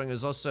normal Mahjong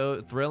is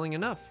also thrilling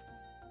enough.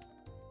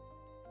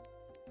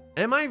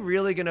 Am I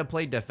really gonna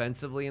play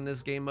defensively in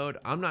this game mode?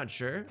 I'm not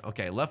sure.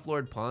 Okay, left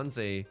lord pawns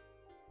a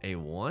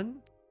 1.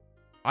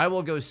 I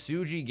will go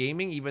Suji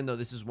Gaming, even though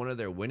this is one of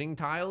their winning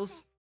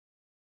tiles.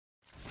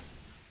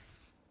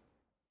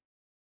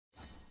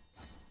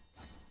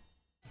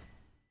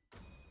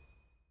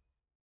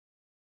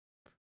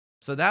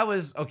 So that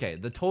was, okay,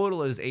 the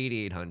total is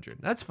 8,800.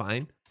 That's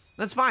fine.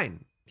 That's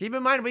fine. Keep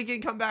in mind, we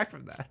can come back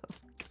from that.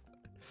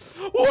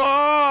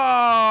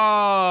 Whoa!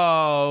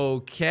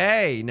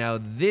 Okay, now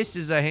this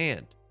is a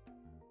hand.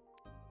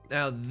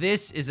 Now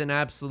this is an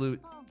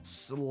absolute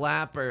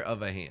slapper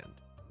of a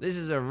hand. This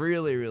is a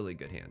really, really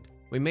good hand.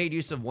 We made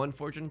use of one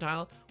fortune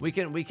tile. We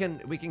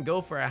can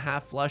go for a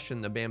half flush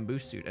in the bamboo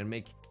suit and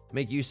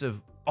make use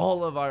of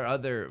all of our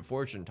other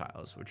fortune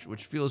tiles,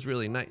 which feels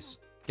really nice.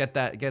 Get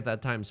that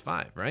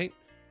 ×5, right?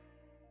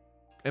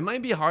 It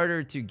might be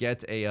harder to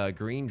get a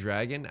green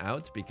dragon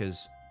out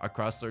because our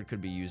crosslord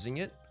could be using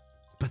it.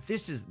 But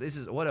this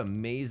is what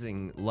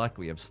amazing luck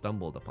we have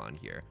stumbled upon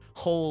here.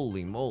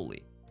 Holy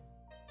moly.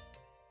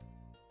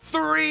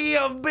 3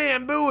 of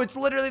bamboo. It's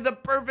literally the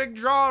perfect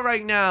draw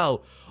right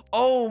now.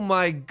 Oh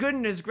my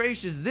goodness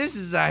gracious. This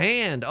is a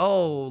hand.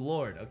 Oh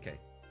Lord. Okay.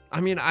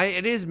 I mean,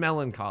 it is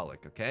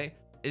melancholic, okay?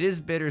 It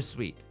is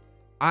bittersweet.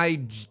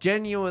 I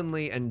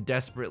genuinely and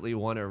desperately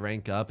want to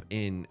rank up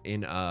in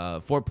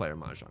 4-player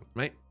Mahjong,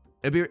 right?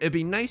 It'd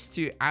be nice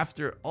to,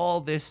 after all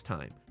this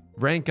time,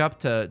 rank up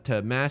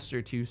to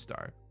Master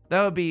 2-star.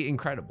 That would be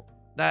incredible.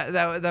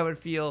 That would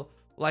feel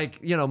like,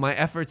 you know, my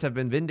efforts have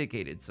been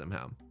vindicated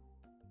somehow.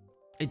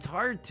 It's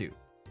hard to,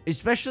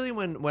 especially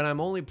when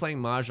I'm only playing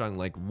Mahjong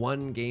like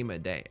 1 game a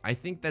day. I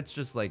think that's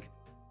just like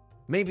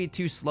maybe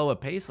too slow a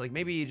pace. Like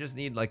maybe you just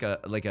need like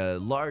a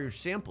large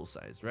sample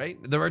size, right?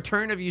 The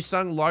return of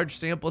Yusong large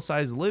sample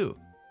size Liu,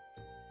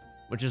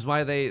 which is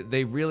why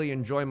they really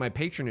enjoy my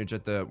patronage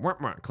at the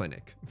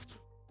clinic.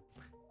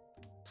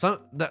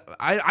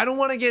 I don't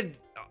want to get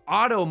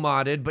auto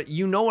modded, but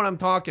you know what I'm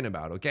talking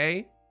about,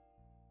 okay?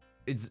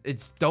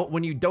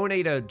 When you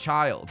donate a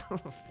child.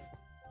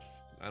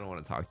 I don't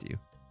want to talk to you.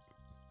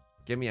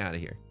 Get me out of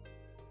here.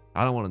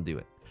 I don't want to do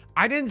it.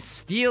 I didn't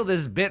steal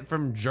this bit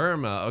from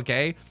Germa,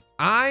 okay?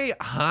 I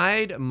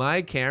hide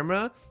my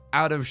camera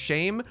out of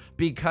shame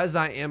because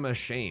I am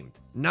ashamed,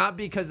 not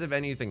because of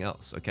anything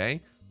else,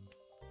 okay?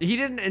 He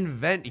didn't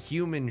invent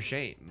human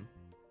shame.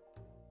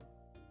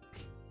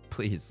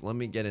 Please, let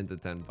me get into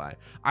Tenpai.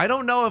 I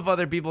don't know if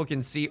other people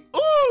can see,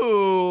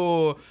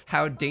 ooh,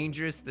 how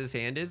dangerous this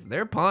hand is.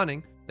 They're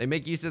pawning. They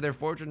make use of their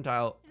fortune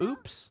tile.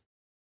 Oops.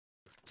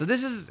 So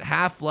this is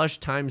half flush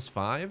times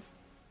 5.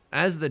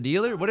 As the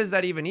dealer, what does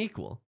that even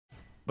equal?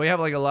 But you have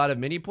like a lot of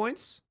mini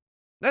points?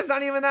 That's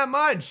not even that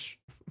much.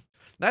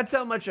 That's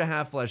how much a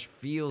half flush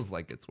feels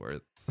like it's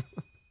worth.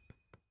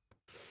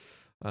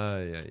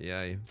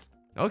 Yeah.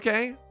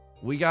 Okay.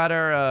 We got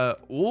our,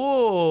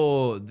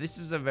 ooh, this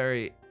is a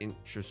very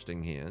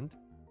interesting hand.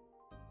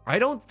 I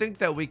don't think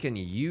that we can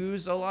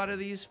use a lot of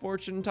these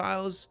fortune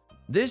tiles.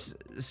 This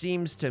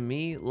seems to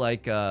me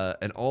like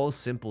an all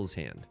simples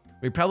hand.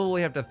 We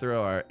probably have to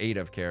throw our 8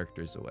 of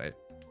characters away.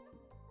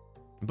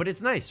 But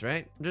it's nice,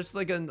 right? Just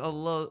like a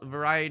little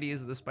variety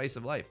is the spice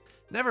of life.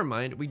 Never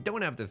mind, we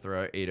don't have to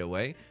throw our 8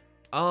 away.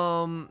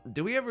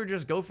 Do we ever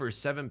just go for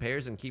 7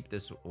 pairs and keep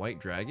this white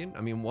dragon?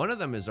 I mean, one of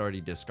them is already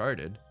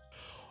discarded.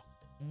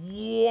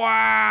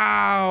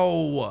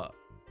 Wow!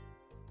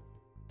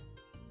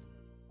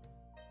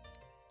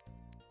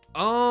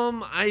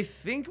 I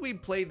think we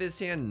play this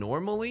hand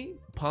normally.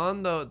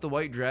 Pawn the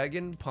white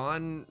dragon,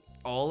 pawn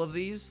all of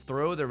these,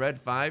 throw the red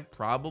 5,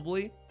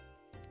 probably.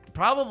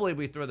 Probably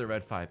we throw the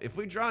red 5. If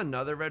we draw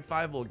another red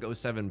 5, we'll go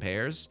 7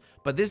 pairs.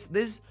 But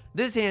this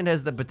hand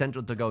has the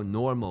potential to go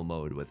normal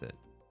mode with it.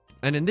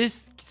 And in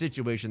this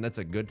situation, that's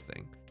a good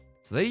thing.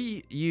 So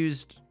they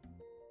used,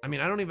 I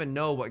mean, I don't even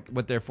know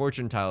what their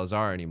fortune tiles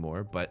are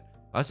anymore, but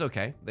that's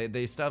okay.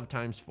 They still have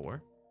times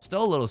 4.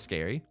 Still a little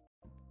scary.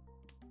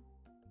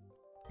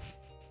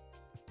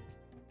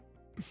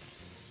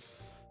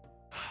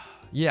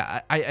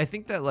 Yeah, I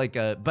think that like,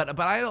 but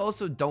I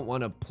also don't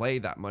want to play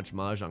that much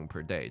Mahjong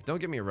per day. Don't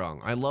get me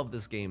wrong. I love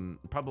this game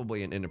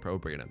probably an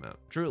inappropriate amount.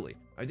 Truly,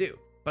 I do.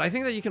 But I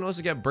think that you can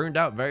also get burned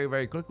out very,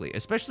 very quickly,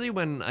 especially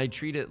when I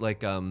treat it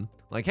like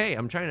hey,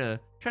 I'm trying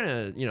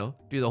to, you know,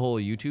 do the whole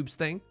YouTube's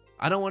thing.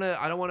 I don't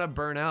want to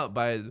burn out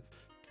by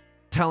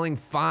telling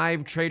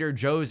 5 Trader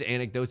Joe's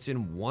anecdotes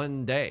in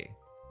 1 day.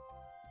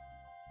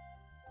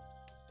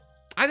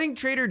 I think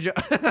Trader Joe,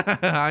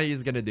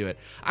 he's gonna do it.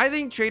 I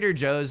think Trader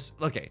Joe's,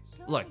 okay,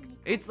 look,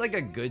 it's like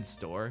a good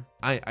store.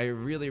 I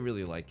really,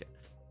 really like it.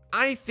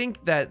 I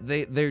think that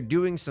they're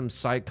doing some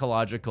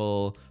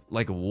psychological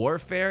like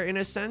warfare in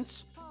a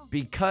sense,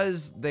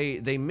 because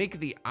they make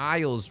the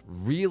aisles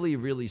really,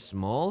 really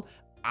small.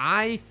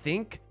 I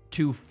think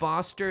to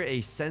foster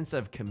a sense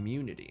of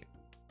community.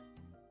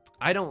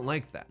 I don't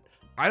like that.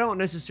 I don't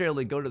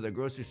necessarily go to the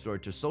grocery store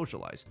to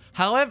socialize.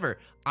 However,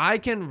 I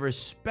can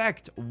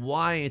respect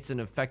why it's an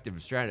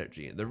effective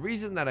strategy. The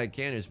reason that I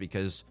can is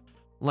because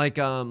like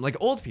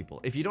old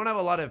people, if you don't have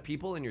a lot of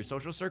people in your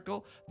social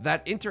circle,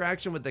 that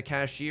interaction with the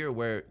cashier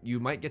where you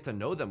might get to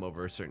know them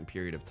over a certain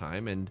period of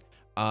time and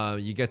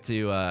you get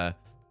to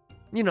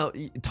you know,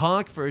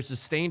 talk for a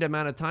sustained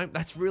amount of time,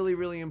 that's really,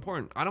 really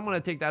important. I don't want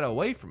to take that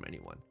away from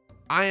anyone.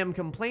 I am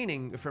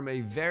complaining from a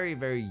very,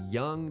 very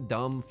young,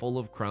 dumb, full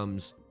of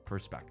crumbs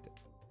perspective.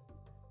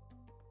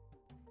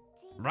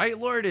 Right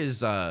Lord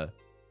is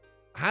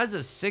has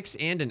a 6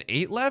 and an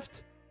 8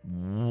 left.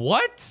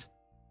 What?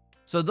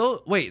 So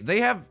though, wait,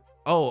 they have,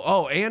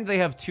 oh, and they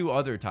have 2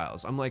 other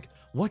tiles. I'm like,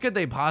 what could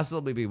they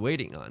possibly be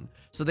waiting on?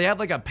 So they have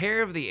like a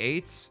pair of the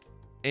 8s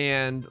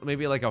and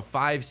maybe like a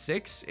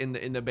 5-6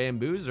 in the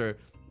bamboos, or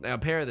a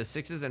pair of the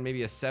 6s and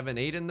maybe a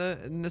 7-8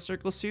 in the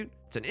circle suit.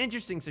 It's an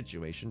interesting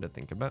situation to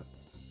think about.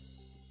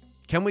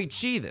 Can we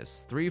chi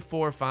this? 3,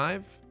 4,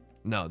 5?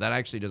 No, that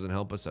actually doesn't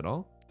help us at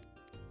all.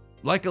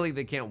 Luckily,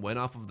 they can't win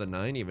off of the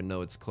 9, even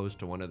though it's close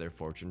to one of their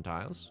fortune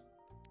tiles.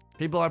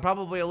 People are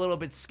probably a little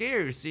bit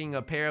scared seeing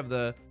a pair of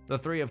the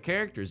 3 of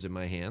characters in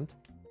my hand.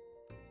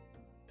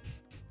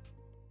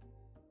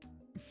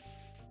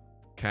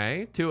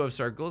 Okay, 2 of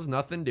circles,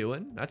 nothing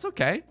doing. That's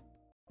okay.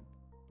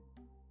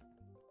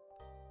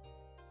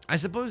 I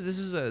suppose this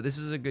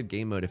is a good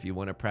game mode if you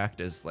want to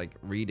practice like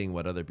reading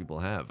what other people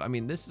have. I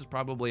mean, this is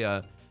probably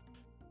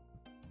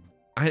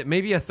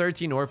maybe a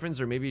 13 orphans,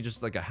 or maybe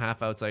just like a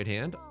half outside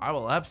hand. I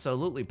will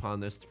absolutely pawn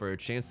this for a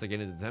chance to get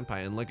into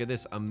Tenpai. And look at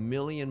this, a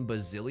million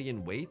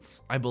bazillion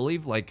weights. I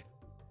believe, like,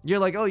 you're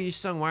like, oh,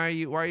 Yusong, why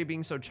are you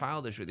being so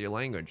childish with your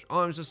language? Oh,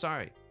 I'm so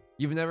sorry.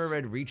 You've never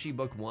read Riichi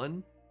book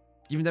 1?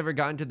 You've never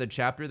gotten to the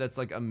chapter that's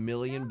like a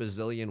million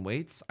bazillion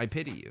weights? I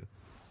pity you.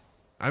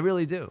 I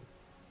really do.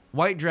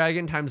 White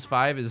dragon times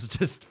 5 is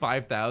just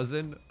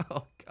 5,000.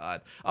 Oh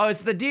God. Oh,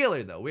 it's the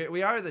dealer though.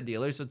 We are the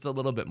dealer, so it's a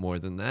little bit more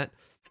than that.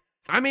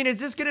 I mean, is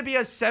this gonna be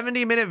a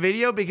 70-minute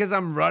video because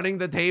I'm running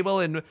the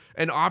table in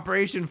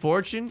Operation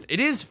Fortune?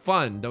 It is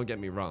fun, don't get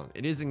me wrong.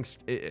 It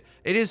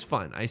is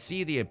fun. I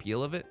see the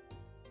appeal of it.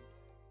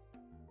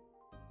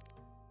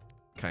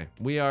 Okay,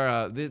 we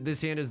are,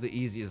 this hand is the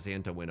easiest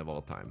hand to win of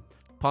all time.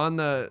 Pawn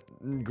the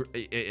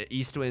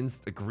east wins,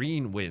 the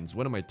green wins.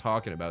 What am I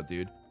talking about,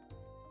 dude?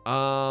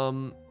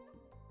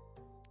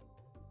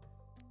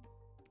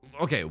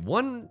 Okay,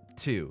 1,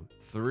 2,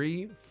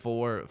 3,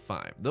 4,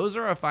 5. Those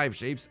are our 5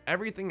 shapes.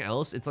 Everything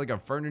else, it's like a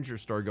furniture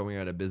store going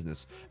out of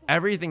business.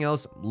 Everything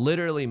else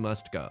literally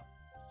must go.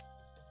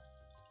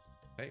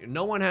 Okay,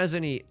 no one has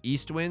any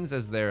east winds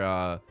as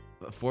their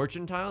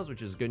fortune tiles,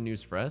 which is good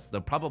news for us.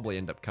 They'll probably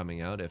end up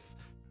coming out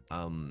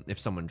if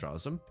someone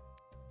draws them.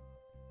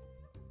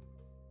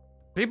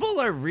 People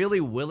are really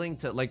willing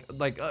to like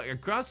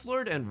Cross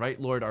Lord and Right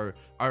Lord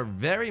are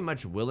very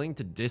much willing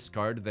to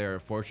discard their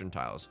fortune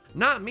tiles.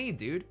 Not me,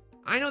 dude.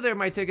 I know they're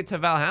my ticket to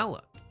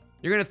Valhalla.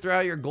 You're gonna throw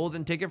out your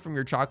golden ticket from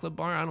your chocolate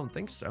bar? I don't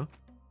think so.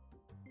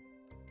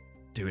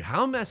 Dude,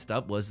 how messed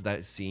up was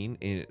that scene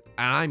and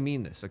I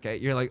mean this, okay?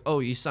 You're like, oh,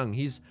 Yusong,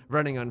 he's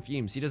running on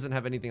fumes. He doesn't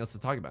have anything else to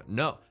talk about.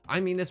 No, I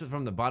mean this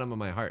from the bottom of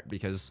my heart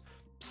because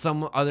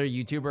some other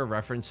YouTuber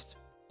referenced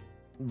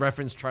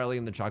Charlie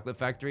and the Chocolate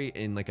Factory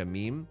in like a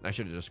meme. I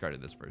should have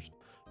discarded this first.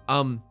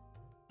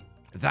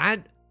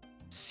 That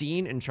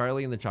scene in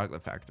Charlie and the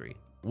Chocolate Factory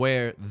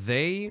where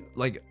they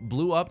like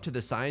blew up to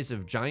the size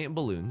of giant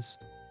balloons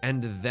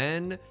and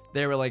then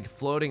they were like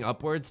floating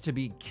upwards to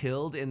be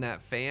killed in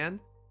that fan.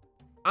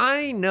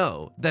 I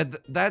know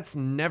that that's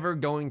never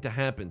going to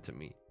happen to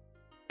me.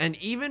 And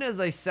even as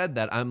I said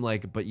that, I'm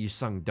like, but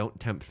Yusong, don't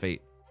tempt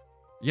fate.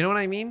 You know what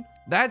I mean?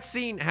 That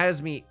scene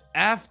has me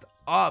effed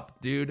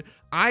up, dude.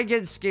 I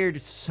get scared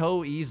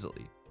so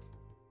easily.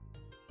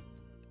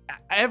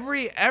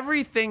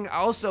 Everything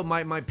also,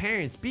 my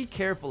parents, be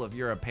careful if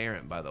you're a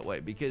parent, by the way,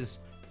 because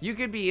you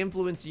could be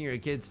influencing your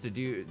kids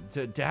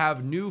to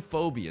have new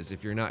phobias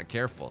if you're not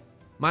careful.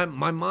 My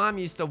mom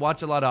used to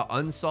watch a lot of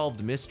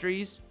unsolved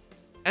mysteries,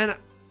 and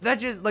that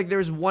just like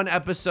there's one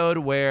episode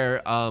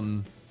where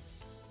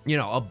you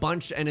know,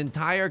 an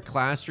entire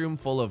classroom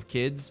full of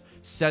kids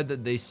said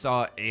that they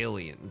saw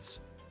aliens.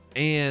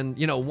 And,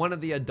 you know, one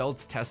of the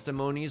adults'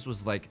 testimonies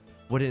was like,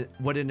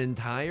 would an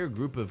entire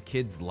group of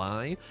kids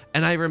lie?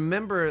 And I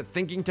remember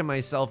thinking to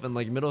myself in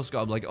like middle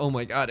school, I'm like, oh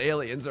my God,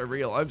 aliens are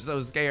real. I'm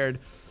so scared.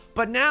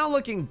 But now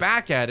looking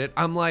back at it,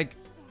 I'm like,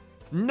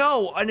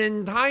 no, an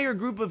entire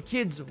group of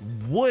kids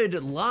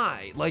would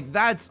lie. Like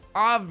that's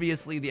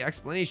obviously the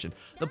explanation.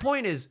 The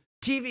point is,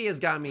 TV has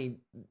got me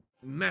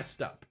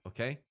messed up,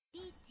 okay?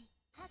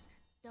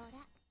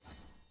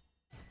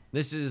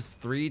 This is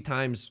 3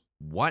 times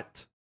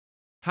what?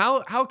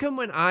 How come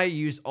when I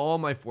use all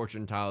my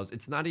fortune tiles,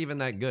 it's not even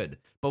that good?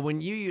 But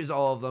when you use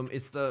all of them,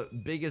 it's the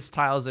biggest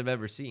tiles I've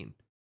ever seen.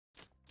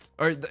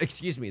 Or,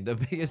 excuse me, the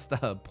biggest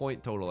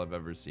point total I've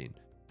ever seen.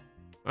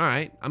 All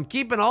right, I'm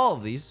keeping all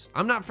of these.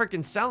 I'm not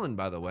freaking selling,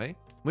 by the way.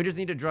 We just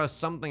need to draw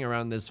something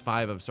around this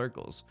 5 of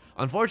circles.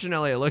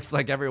 Unfortunately, it looks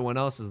like everyone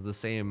else is the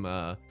same.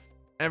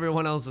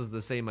 Everyone else is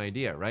the same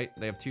idea, right?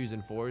 They have 2s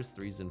and 4s,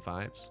 3s and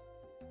 5s.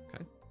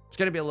 Okay, it's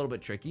gonna be a little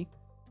bit tricky.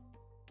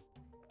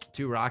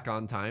 To rock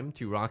on time,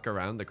 to rock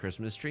around the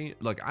Christmas tree.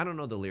 Look, I don't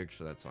know the lyrics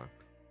for that song.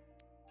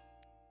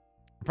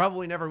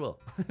 Probably never will.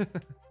 Are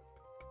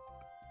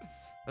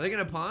they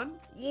gonna pawn?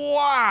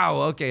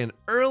 Wow, okay, an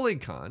early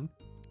con.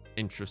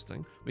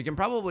 Interesting. We can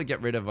probably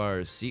get rid of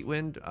our seat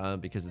wind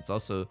because it's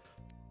also,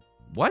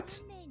 what?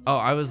 Oh,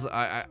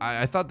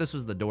 I thought this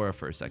was the Dora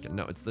for a second.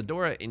 No, it's the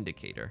Dora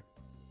indicator.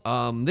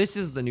 This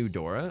is the new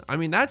Dora. I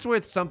mean, that's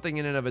worth something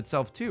in and of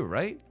itself too,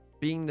 right?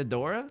 Being the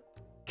Dora.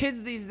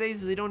 Kids these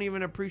days, they don't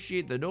even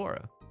appreciate the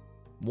Dora.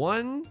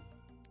 1,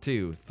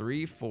 2,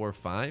 3, 4,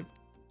 5.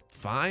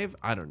 5?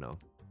 I don't know.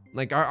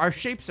 Like our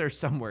shapes are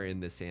somewhere in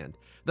this hand.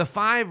 The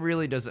 5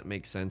 really doesn't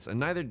make sense, and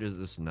neither does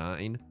this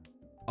 9.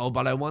 Oh,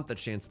 but I want the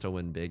chance to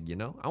win big, you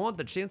know? I want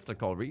the chance to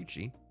call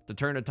Riichi, to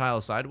turn a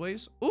tile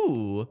sideways.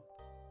 Ooh.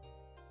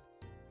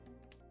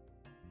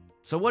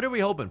 So what are we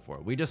hoping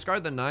for? We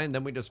discard the 9,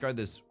 then we discard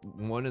this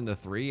 1 and the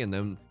 3, and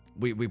then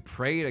we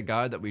pray to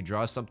God that we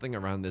draw something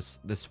around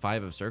this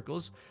 5 of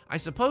circles? I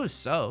suppose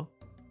so.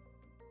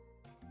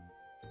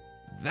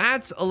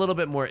 That's a little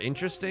bit more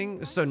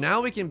interesting. So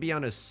now we can be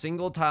on a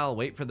single tile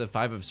wait for the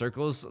 5 of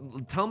circles.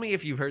 Tell me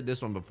if you've heard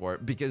this one before,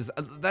 because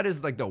that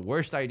is like the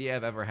worst idea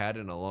I've ever had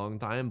in a long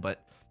time,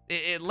 but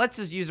it lets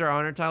us use our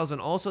honor tiles,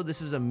 and also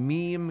this is a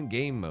meme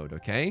game mode,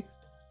 okay?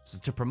 So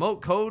to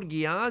promote Code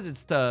Geass,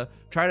 it's to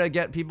try to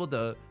get people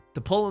to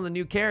pull in the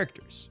new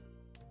characters.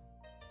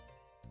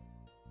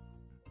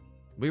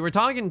 We were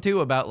talking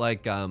too about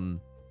like the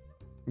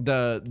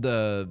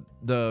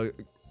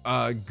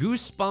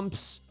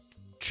Goosebumps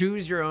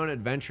Choose Your Own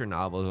Adventure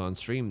novels on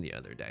stream the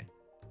other day.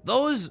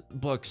 Those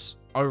books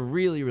are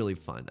really, really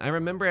fun. I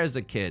remember as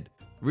a kid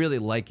really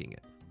liking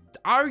it.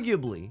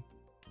 Arguably,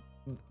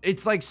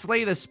 it's like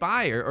Slay the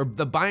Spire or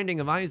The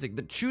Binding of Isaac,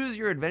 the Choose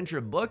Your Adventure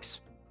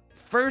books,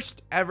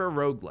 first ever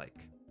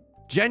roguelike.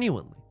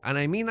 Genuinely. And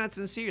I mean that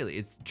sincerely.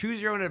 It's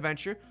Choose Your Own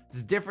Adventure.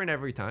 It's different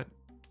every time.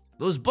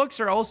 Those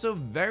books are also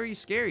very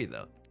scary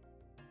though.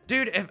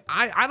 Dude, if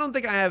I don't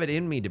think I have it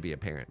in me to be a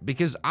parent,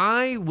 because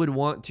I would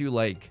want to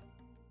like,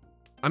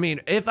 I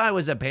mean, if I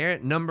was a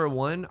parent, number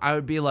 1, I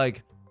would be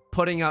like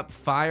putting up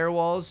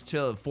firewalls to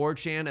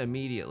 4chan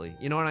immediately.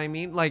 You know what I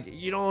mean? Like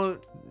you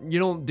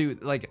don't do,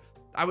 like,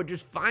 I would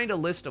just find a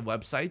list of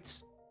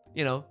websites,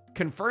 you know,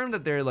 confirm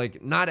that they're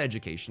like not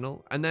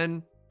educational, and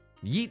then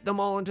yeet them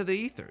all into the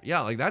ether.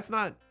 Yeah, like that's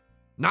not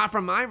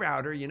from my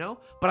router, you know?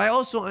 But I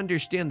also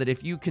understand that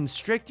if you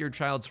constrict your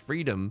child's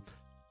freedom,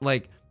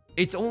 like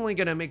it's only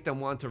gonna make them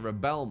want to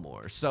rebel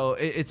more. So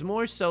it's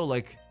more so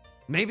like,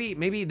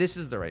 maybe this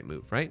is the right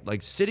move, right?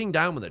 Like sitting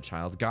down with a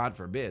child, God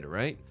forbid,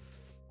 right?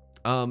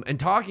 And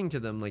talking to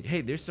them like,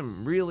 hey, there's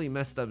some really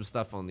messed up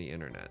stuff on the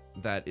internet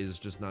that is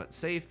just not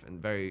safe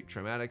and very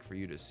traumatic for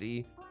you to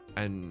see.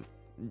 And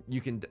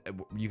you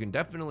can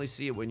definitely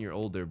see it when you're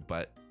older,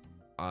 but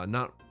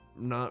not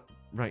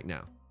right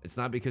now. It's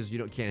not because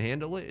you can't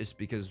handle it. It's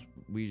because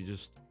we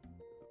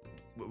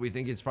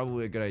think it's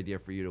probably a good idea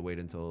for you to wait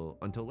until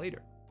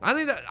later. I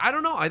think that, I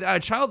don't know, a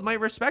child might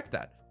respect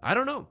that. I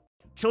don't know.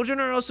 Children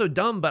are also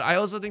dumb, but I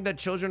also think that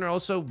children are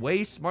also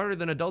way smarter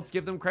than adults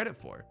give them credit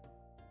for.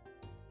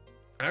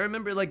 I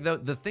remember like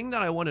the thing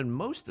that I wanted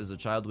most as a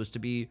child was to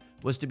be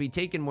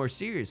taken more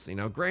seriously.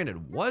 Now,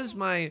 granted, was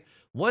my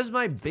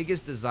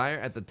biggest desire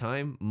at the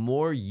time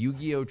more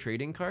Yu-Gi-Oh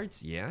trading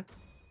cards? Yeah.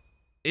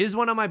 Is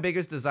one of my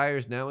biggest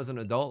desires now as an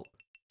adult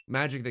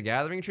Magic the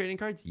Gathering trading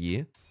cards?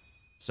 Yeah.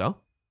 So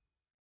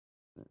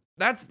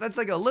that's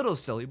like a little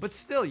silly, but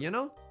still, you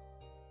know.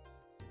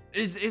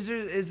 Is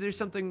there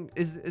something,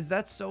 is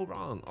that so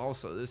wrong?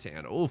 Also, this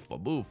hand, oof,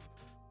 boof.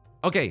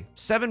 Okay,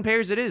 7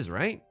 pairs it is,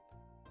 right?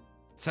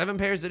 7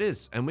 pairs it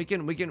is, and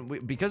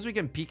because we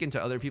can peek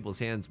into other people's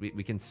hands,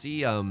 we can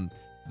see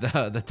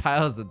the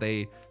tiles that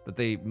they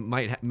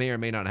may or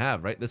may not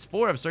have, right? This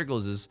 4 of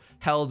circles is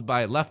held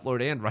by left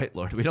lord and right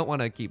lord. We don't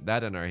want to keep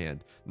that in our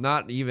hand,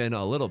 not even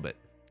a little bit.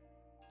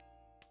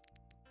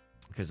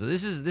 Okay, so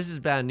this is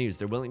bad news.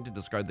 They're willing to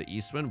discard the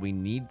east wind. We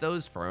need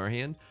those for our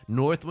hand.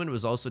 North wind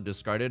was also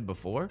discarded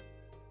before.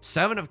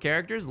 7 of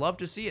characters, love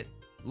to see it.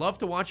 Love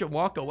to watch it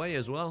walk away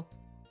as well.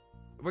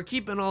 We're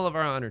keeping all of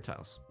our honor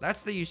tiles.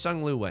 That's the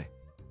Yusong Liu way.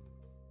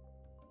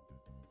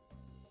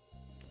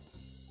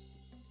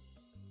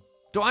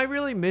 Do I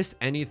really miss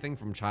anything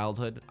from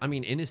childhood? I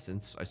mean,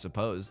 innocence, I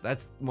suppose.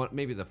 That's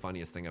maybe the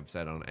funniest thing I've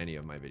said on any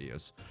of my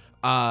videos.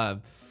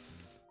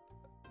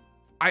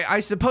 I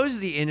suppose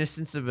the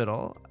innocence of it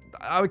all,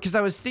 because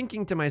I was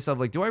thinking to myself,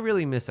 like, do I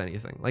really miss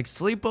anything? Like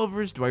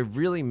sleepovers, do I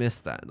really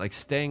miss that? Like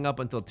staying up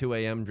until 2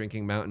 a.m.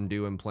 drinking Mountain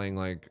Dew and playing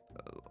like,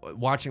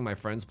 watching my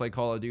friends play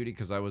Call of Duty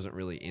because I wasn't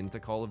really into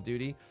Call of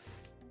Duty.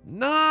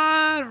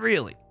 Not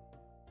really.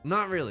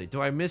 Not really.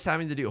 Do I miss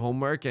having to do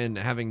homework and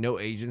having no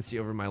agency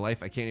over my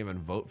life? I can't even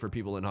vote for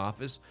people in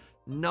office.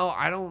 No,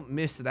 I don't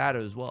miss that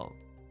as well.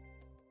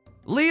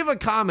 Leave a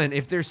comment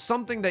if there's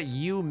something that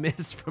you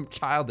miss from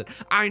childhood.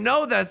 I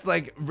know that's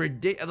like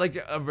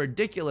a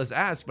ridiculous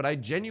ask, but I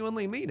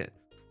genuinely mean it.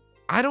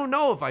 I don't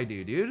know if I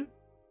do, dude.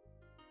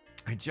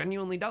 I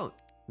genuinely don't.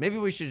 Maybe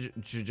we should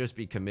just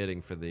be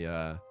committing for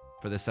the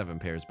 7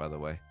 pairs, by the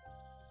way.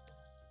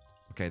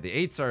 Okay, the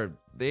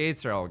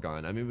 8s are all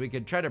gone. I mean, we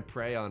could try to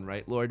prey on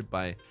Right Lord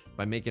by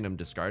making him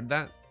discard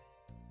that.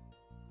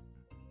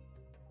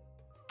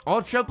 All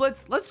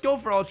triplets? Let's go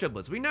for all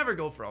triplets. We never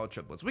go for all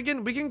triplets. We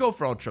can go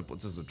for all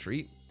triplets as a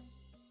treat.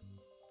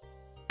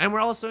 And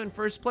we're also in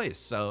first place.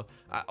 So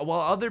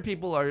while other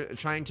people are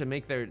trying to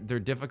make their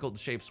difficult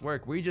shapes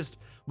work, we just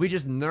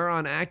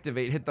neuron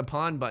activate, hit the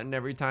pawn button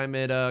every time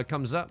it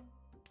comes up.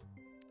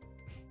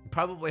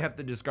 Probably have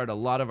to discard a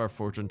lot of our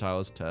fortune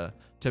tiles to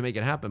make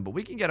it happen, but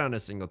we can get on a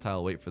single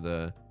tile, wait for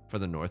the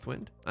north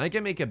wind. I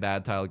can make a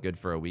bad tile good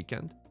for a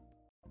weekend.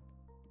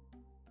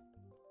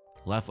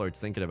 Left Lord's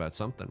thinking about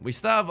something. We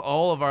still have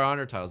all of our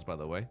honor tiles, by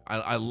the way.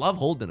 I love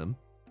holding them.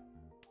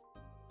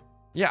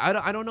 Yeah,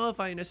 I don't know if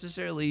I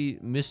necessarily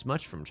miss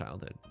much from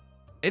childhood.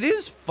 It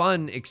is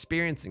fun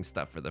experiencing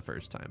stuff for the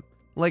first time.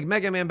 Like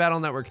Mega Man Battle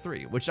Network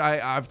 3, which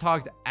I've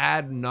talked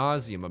ad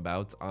nauseum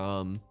about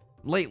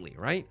lately,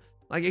 right?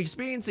 Like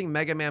experiencing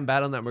Mega Man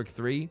Battle Network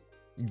 3,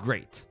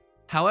 great.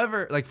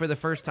 However, like for the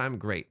first time,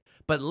 great.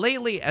 But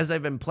lately, as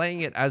I've been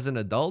playing it as an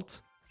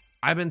adult,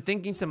 I've been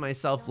thinking to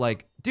myself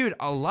like, dude,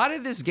 a lot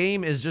of this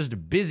game is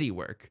just busy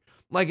work.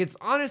 Like it's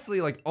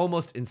honestly like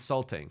almost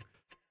insulting.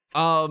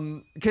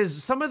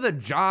 Because some of the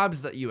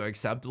jobs that you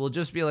accept will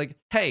just be like,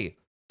 hey,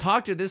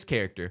 talk to this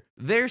character.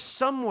 They're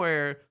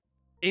somewhere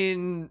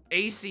in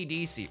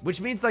AC/DC, which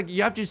means like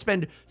you have to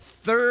spend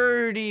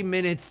 30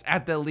 minutes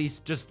at the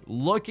least just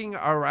looking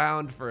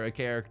around for a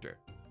character.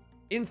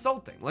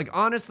 Insulting. Like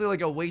honestly,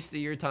 like a waste of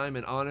your time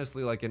and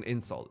honestly like an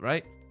insult,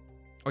 right?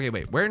 Okay,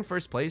 wait, we're in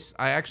first place.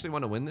 I actually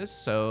want to win this,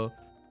 so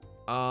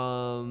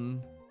a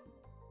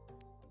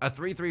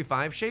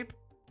 3-3-5 shape?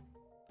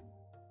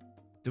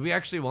 Do we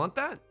actually want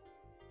that?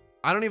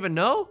 I don't even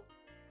know.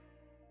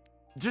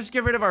 Just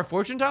get rid of our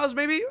fortune tiles,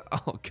 maybe?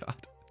 Oh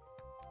god.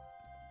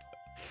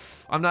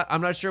 I'm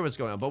not sure what's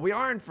going on, but we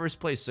are in first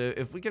place, so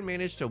if we can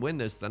manage to win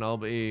this, then I'll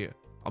be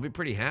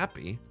pretty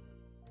happy.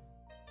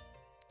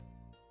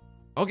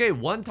 Okay,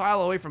 1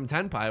 tile away from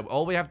Tenpai.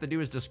 All we have to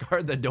do is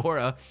discard the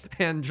Dora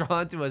and draw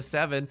into a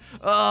 7.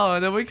 Oh,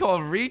 and then we call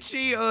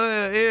Riichi.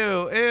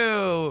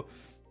 Ew.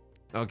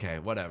 Okay,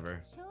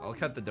 whatever. I'll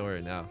cut the Dora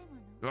now.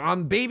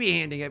 I'm baby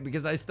handing it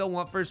because I still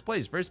want first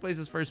place. First place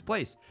is first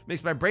place.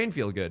 Makes my brain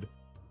feel good.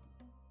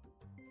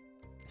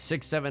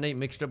 6, 7, 8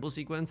 mixed triple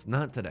sequence?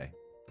 Not today.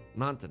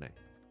 Not today.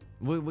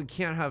 We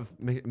can't have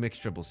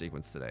mixed triple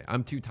sequence today.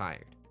 I'm too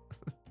tired.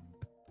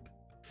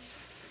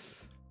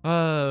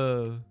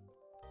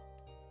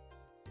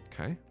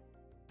 Okay.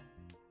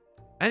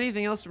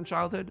 Anything else from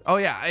childhood? Oh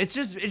yeah, it's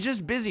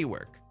just busy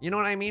work. You know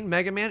what I mean?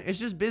 Mega Man, it's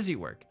just busy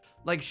work.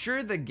 Like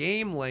sure, the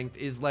game length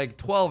is like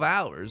 12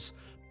 hours,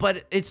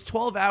 but it's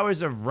 12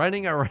 hours of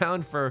running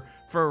around for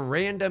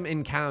random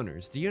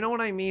encounters. Do you know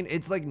what I mean?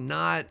 It's like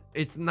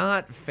it's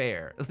not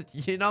fair.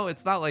 You know,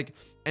 it's not like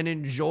an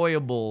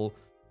enjoyable,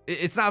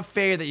 it's not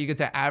fair that you get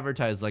to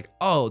advertise like,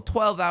 oh,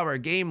 12-hour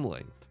game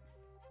length.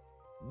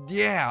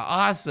 Yeah,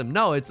 awesome.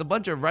 No, it's a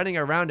bunch of running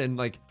around and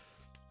like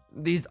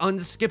these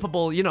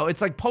unskippable, you know,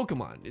 it's like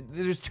Pokemon.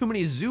 There's too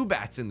many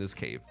Zubats in this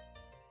cave.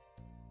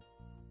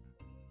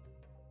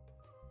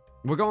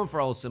 We're going for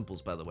all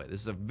simples, by the way.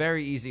 This is a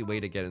very easy way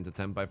to get into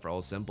Tenpai for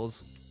all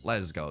simples.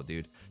 Let's go,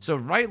 dude. So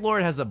Right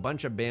Lord has a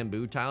bunch of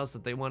bamboo tiles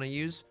that they want to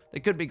use. They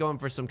could be going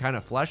for some kind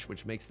of flush,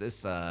 which makes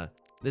this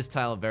this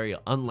tile very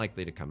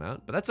unlikely to come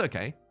out, but that's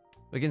okay.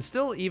 We can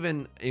still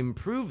even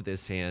improve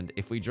this hand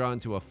if we draw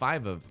into a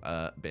 5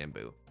 of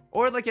bamboo.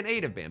 Or like an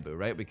 8 of bamboo,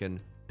 right? We can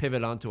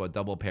pivot onto a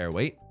double pair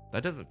weight.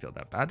 That doesn't feel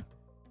that bad.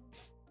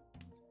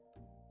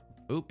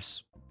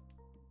 Oops.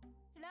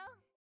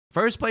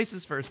 First place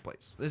is first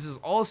place. This is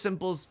all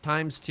simples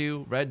times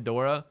 2. Red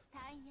Dora.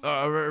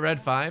 Red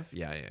 5.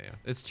 Yeah.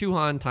 It's 2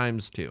 Han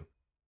times 2.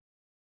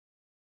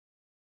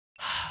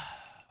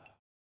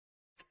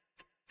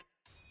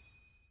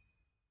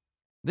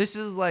 This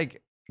is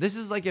like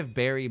if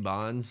Barry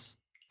Bonds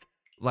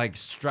like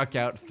struck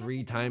out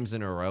 3 times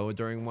in a row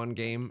during one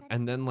game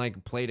and then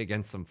like played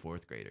against some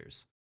 4th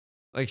graders.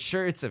 Like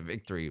sure, it's a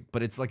victory,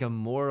 but it's like a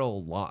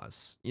moral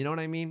loss. You know what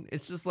I mean?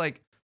 It's just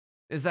like,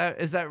 is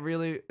that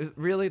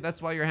really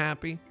that's why you're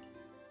happy?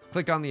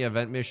 Click on the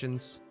event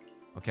missions.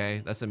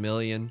 Okay, that's 1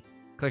 million.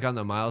 Click on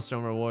the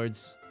milestone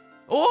rewards.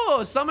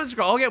 Oh, summon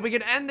scroll. Okay, we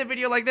can end the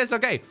video like this.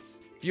 Okay,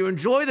 if you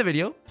enjoy the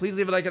video, please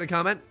leave a like and a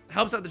comment.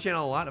 Helps out the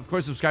channel a lot. Of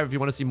course, subscribe if you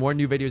want to see more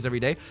new videos every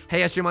day.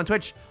 Hey, I stream on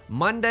Twitch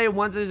Monday,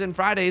 Wednesdays, and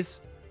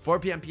Fridays, 4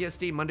 p.m.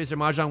 PST. Mondays are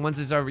Mahjong,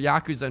 Wednesdays are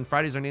Yakuza, and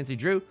Fridays are Nancy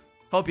Drew.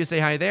 Hope you say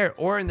hi there,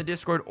 or in the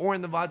Discord, or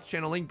in the VODs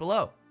channel link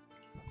below.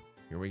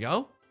 Here we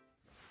go.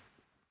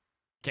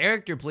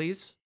 Character,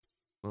 please.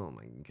 Oh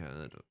my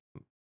god.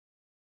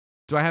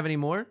 Do I have any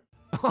more?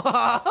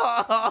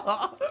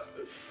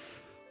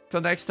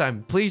 Till next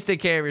time, please take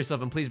care of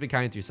yourself and please be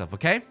kind to yourself,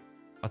 okay?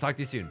 I'll talk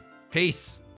to you soon. Peace.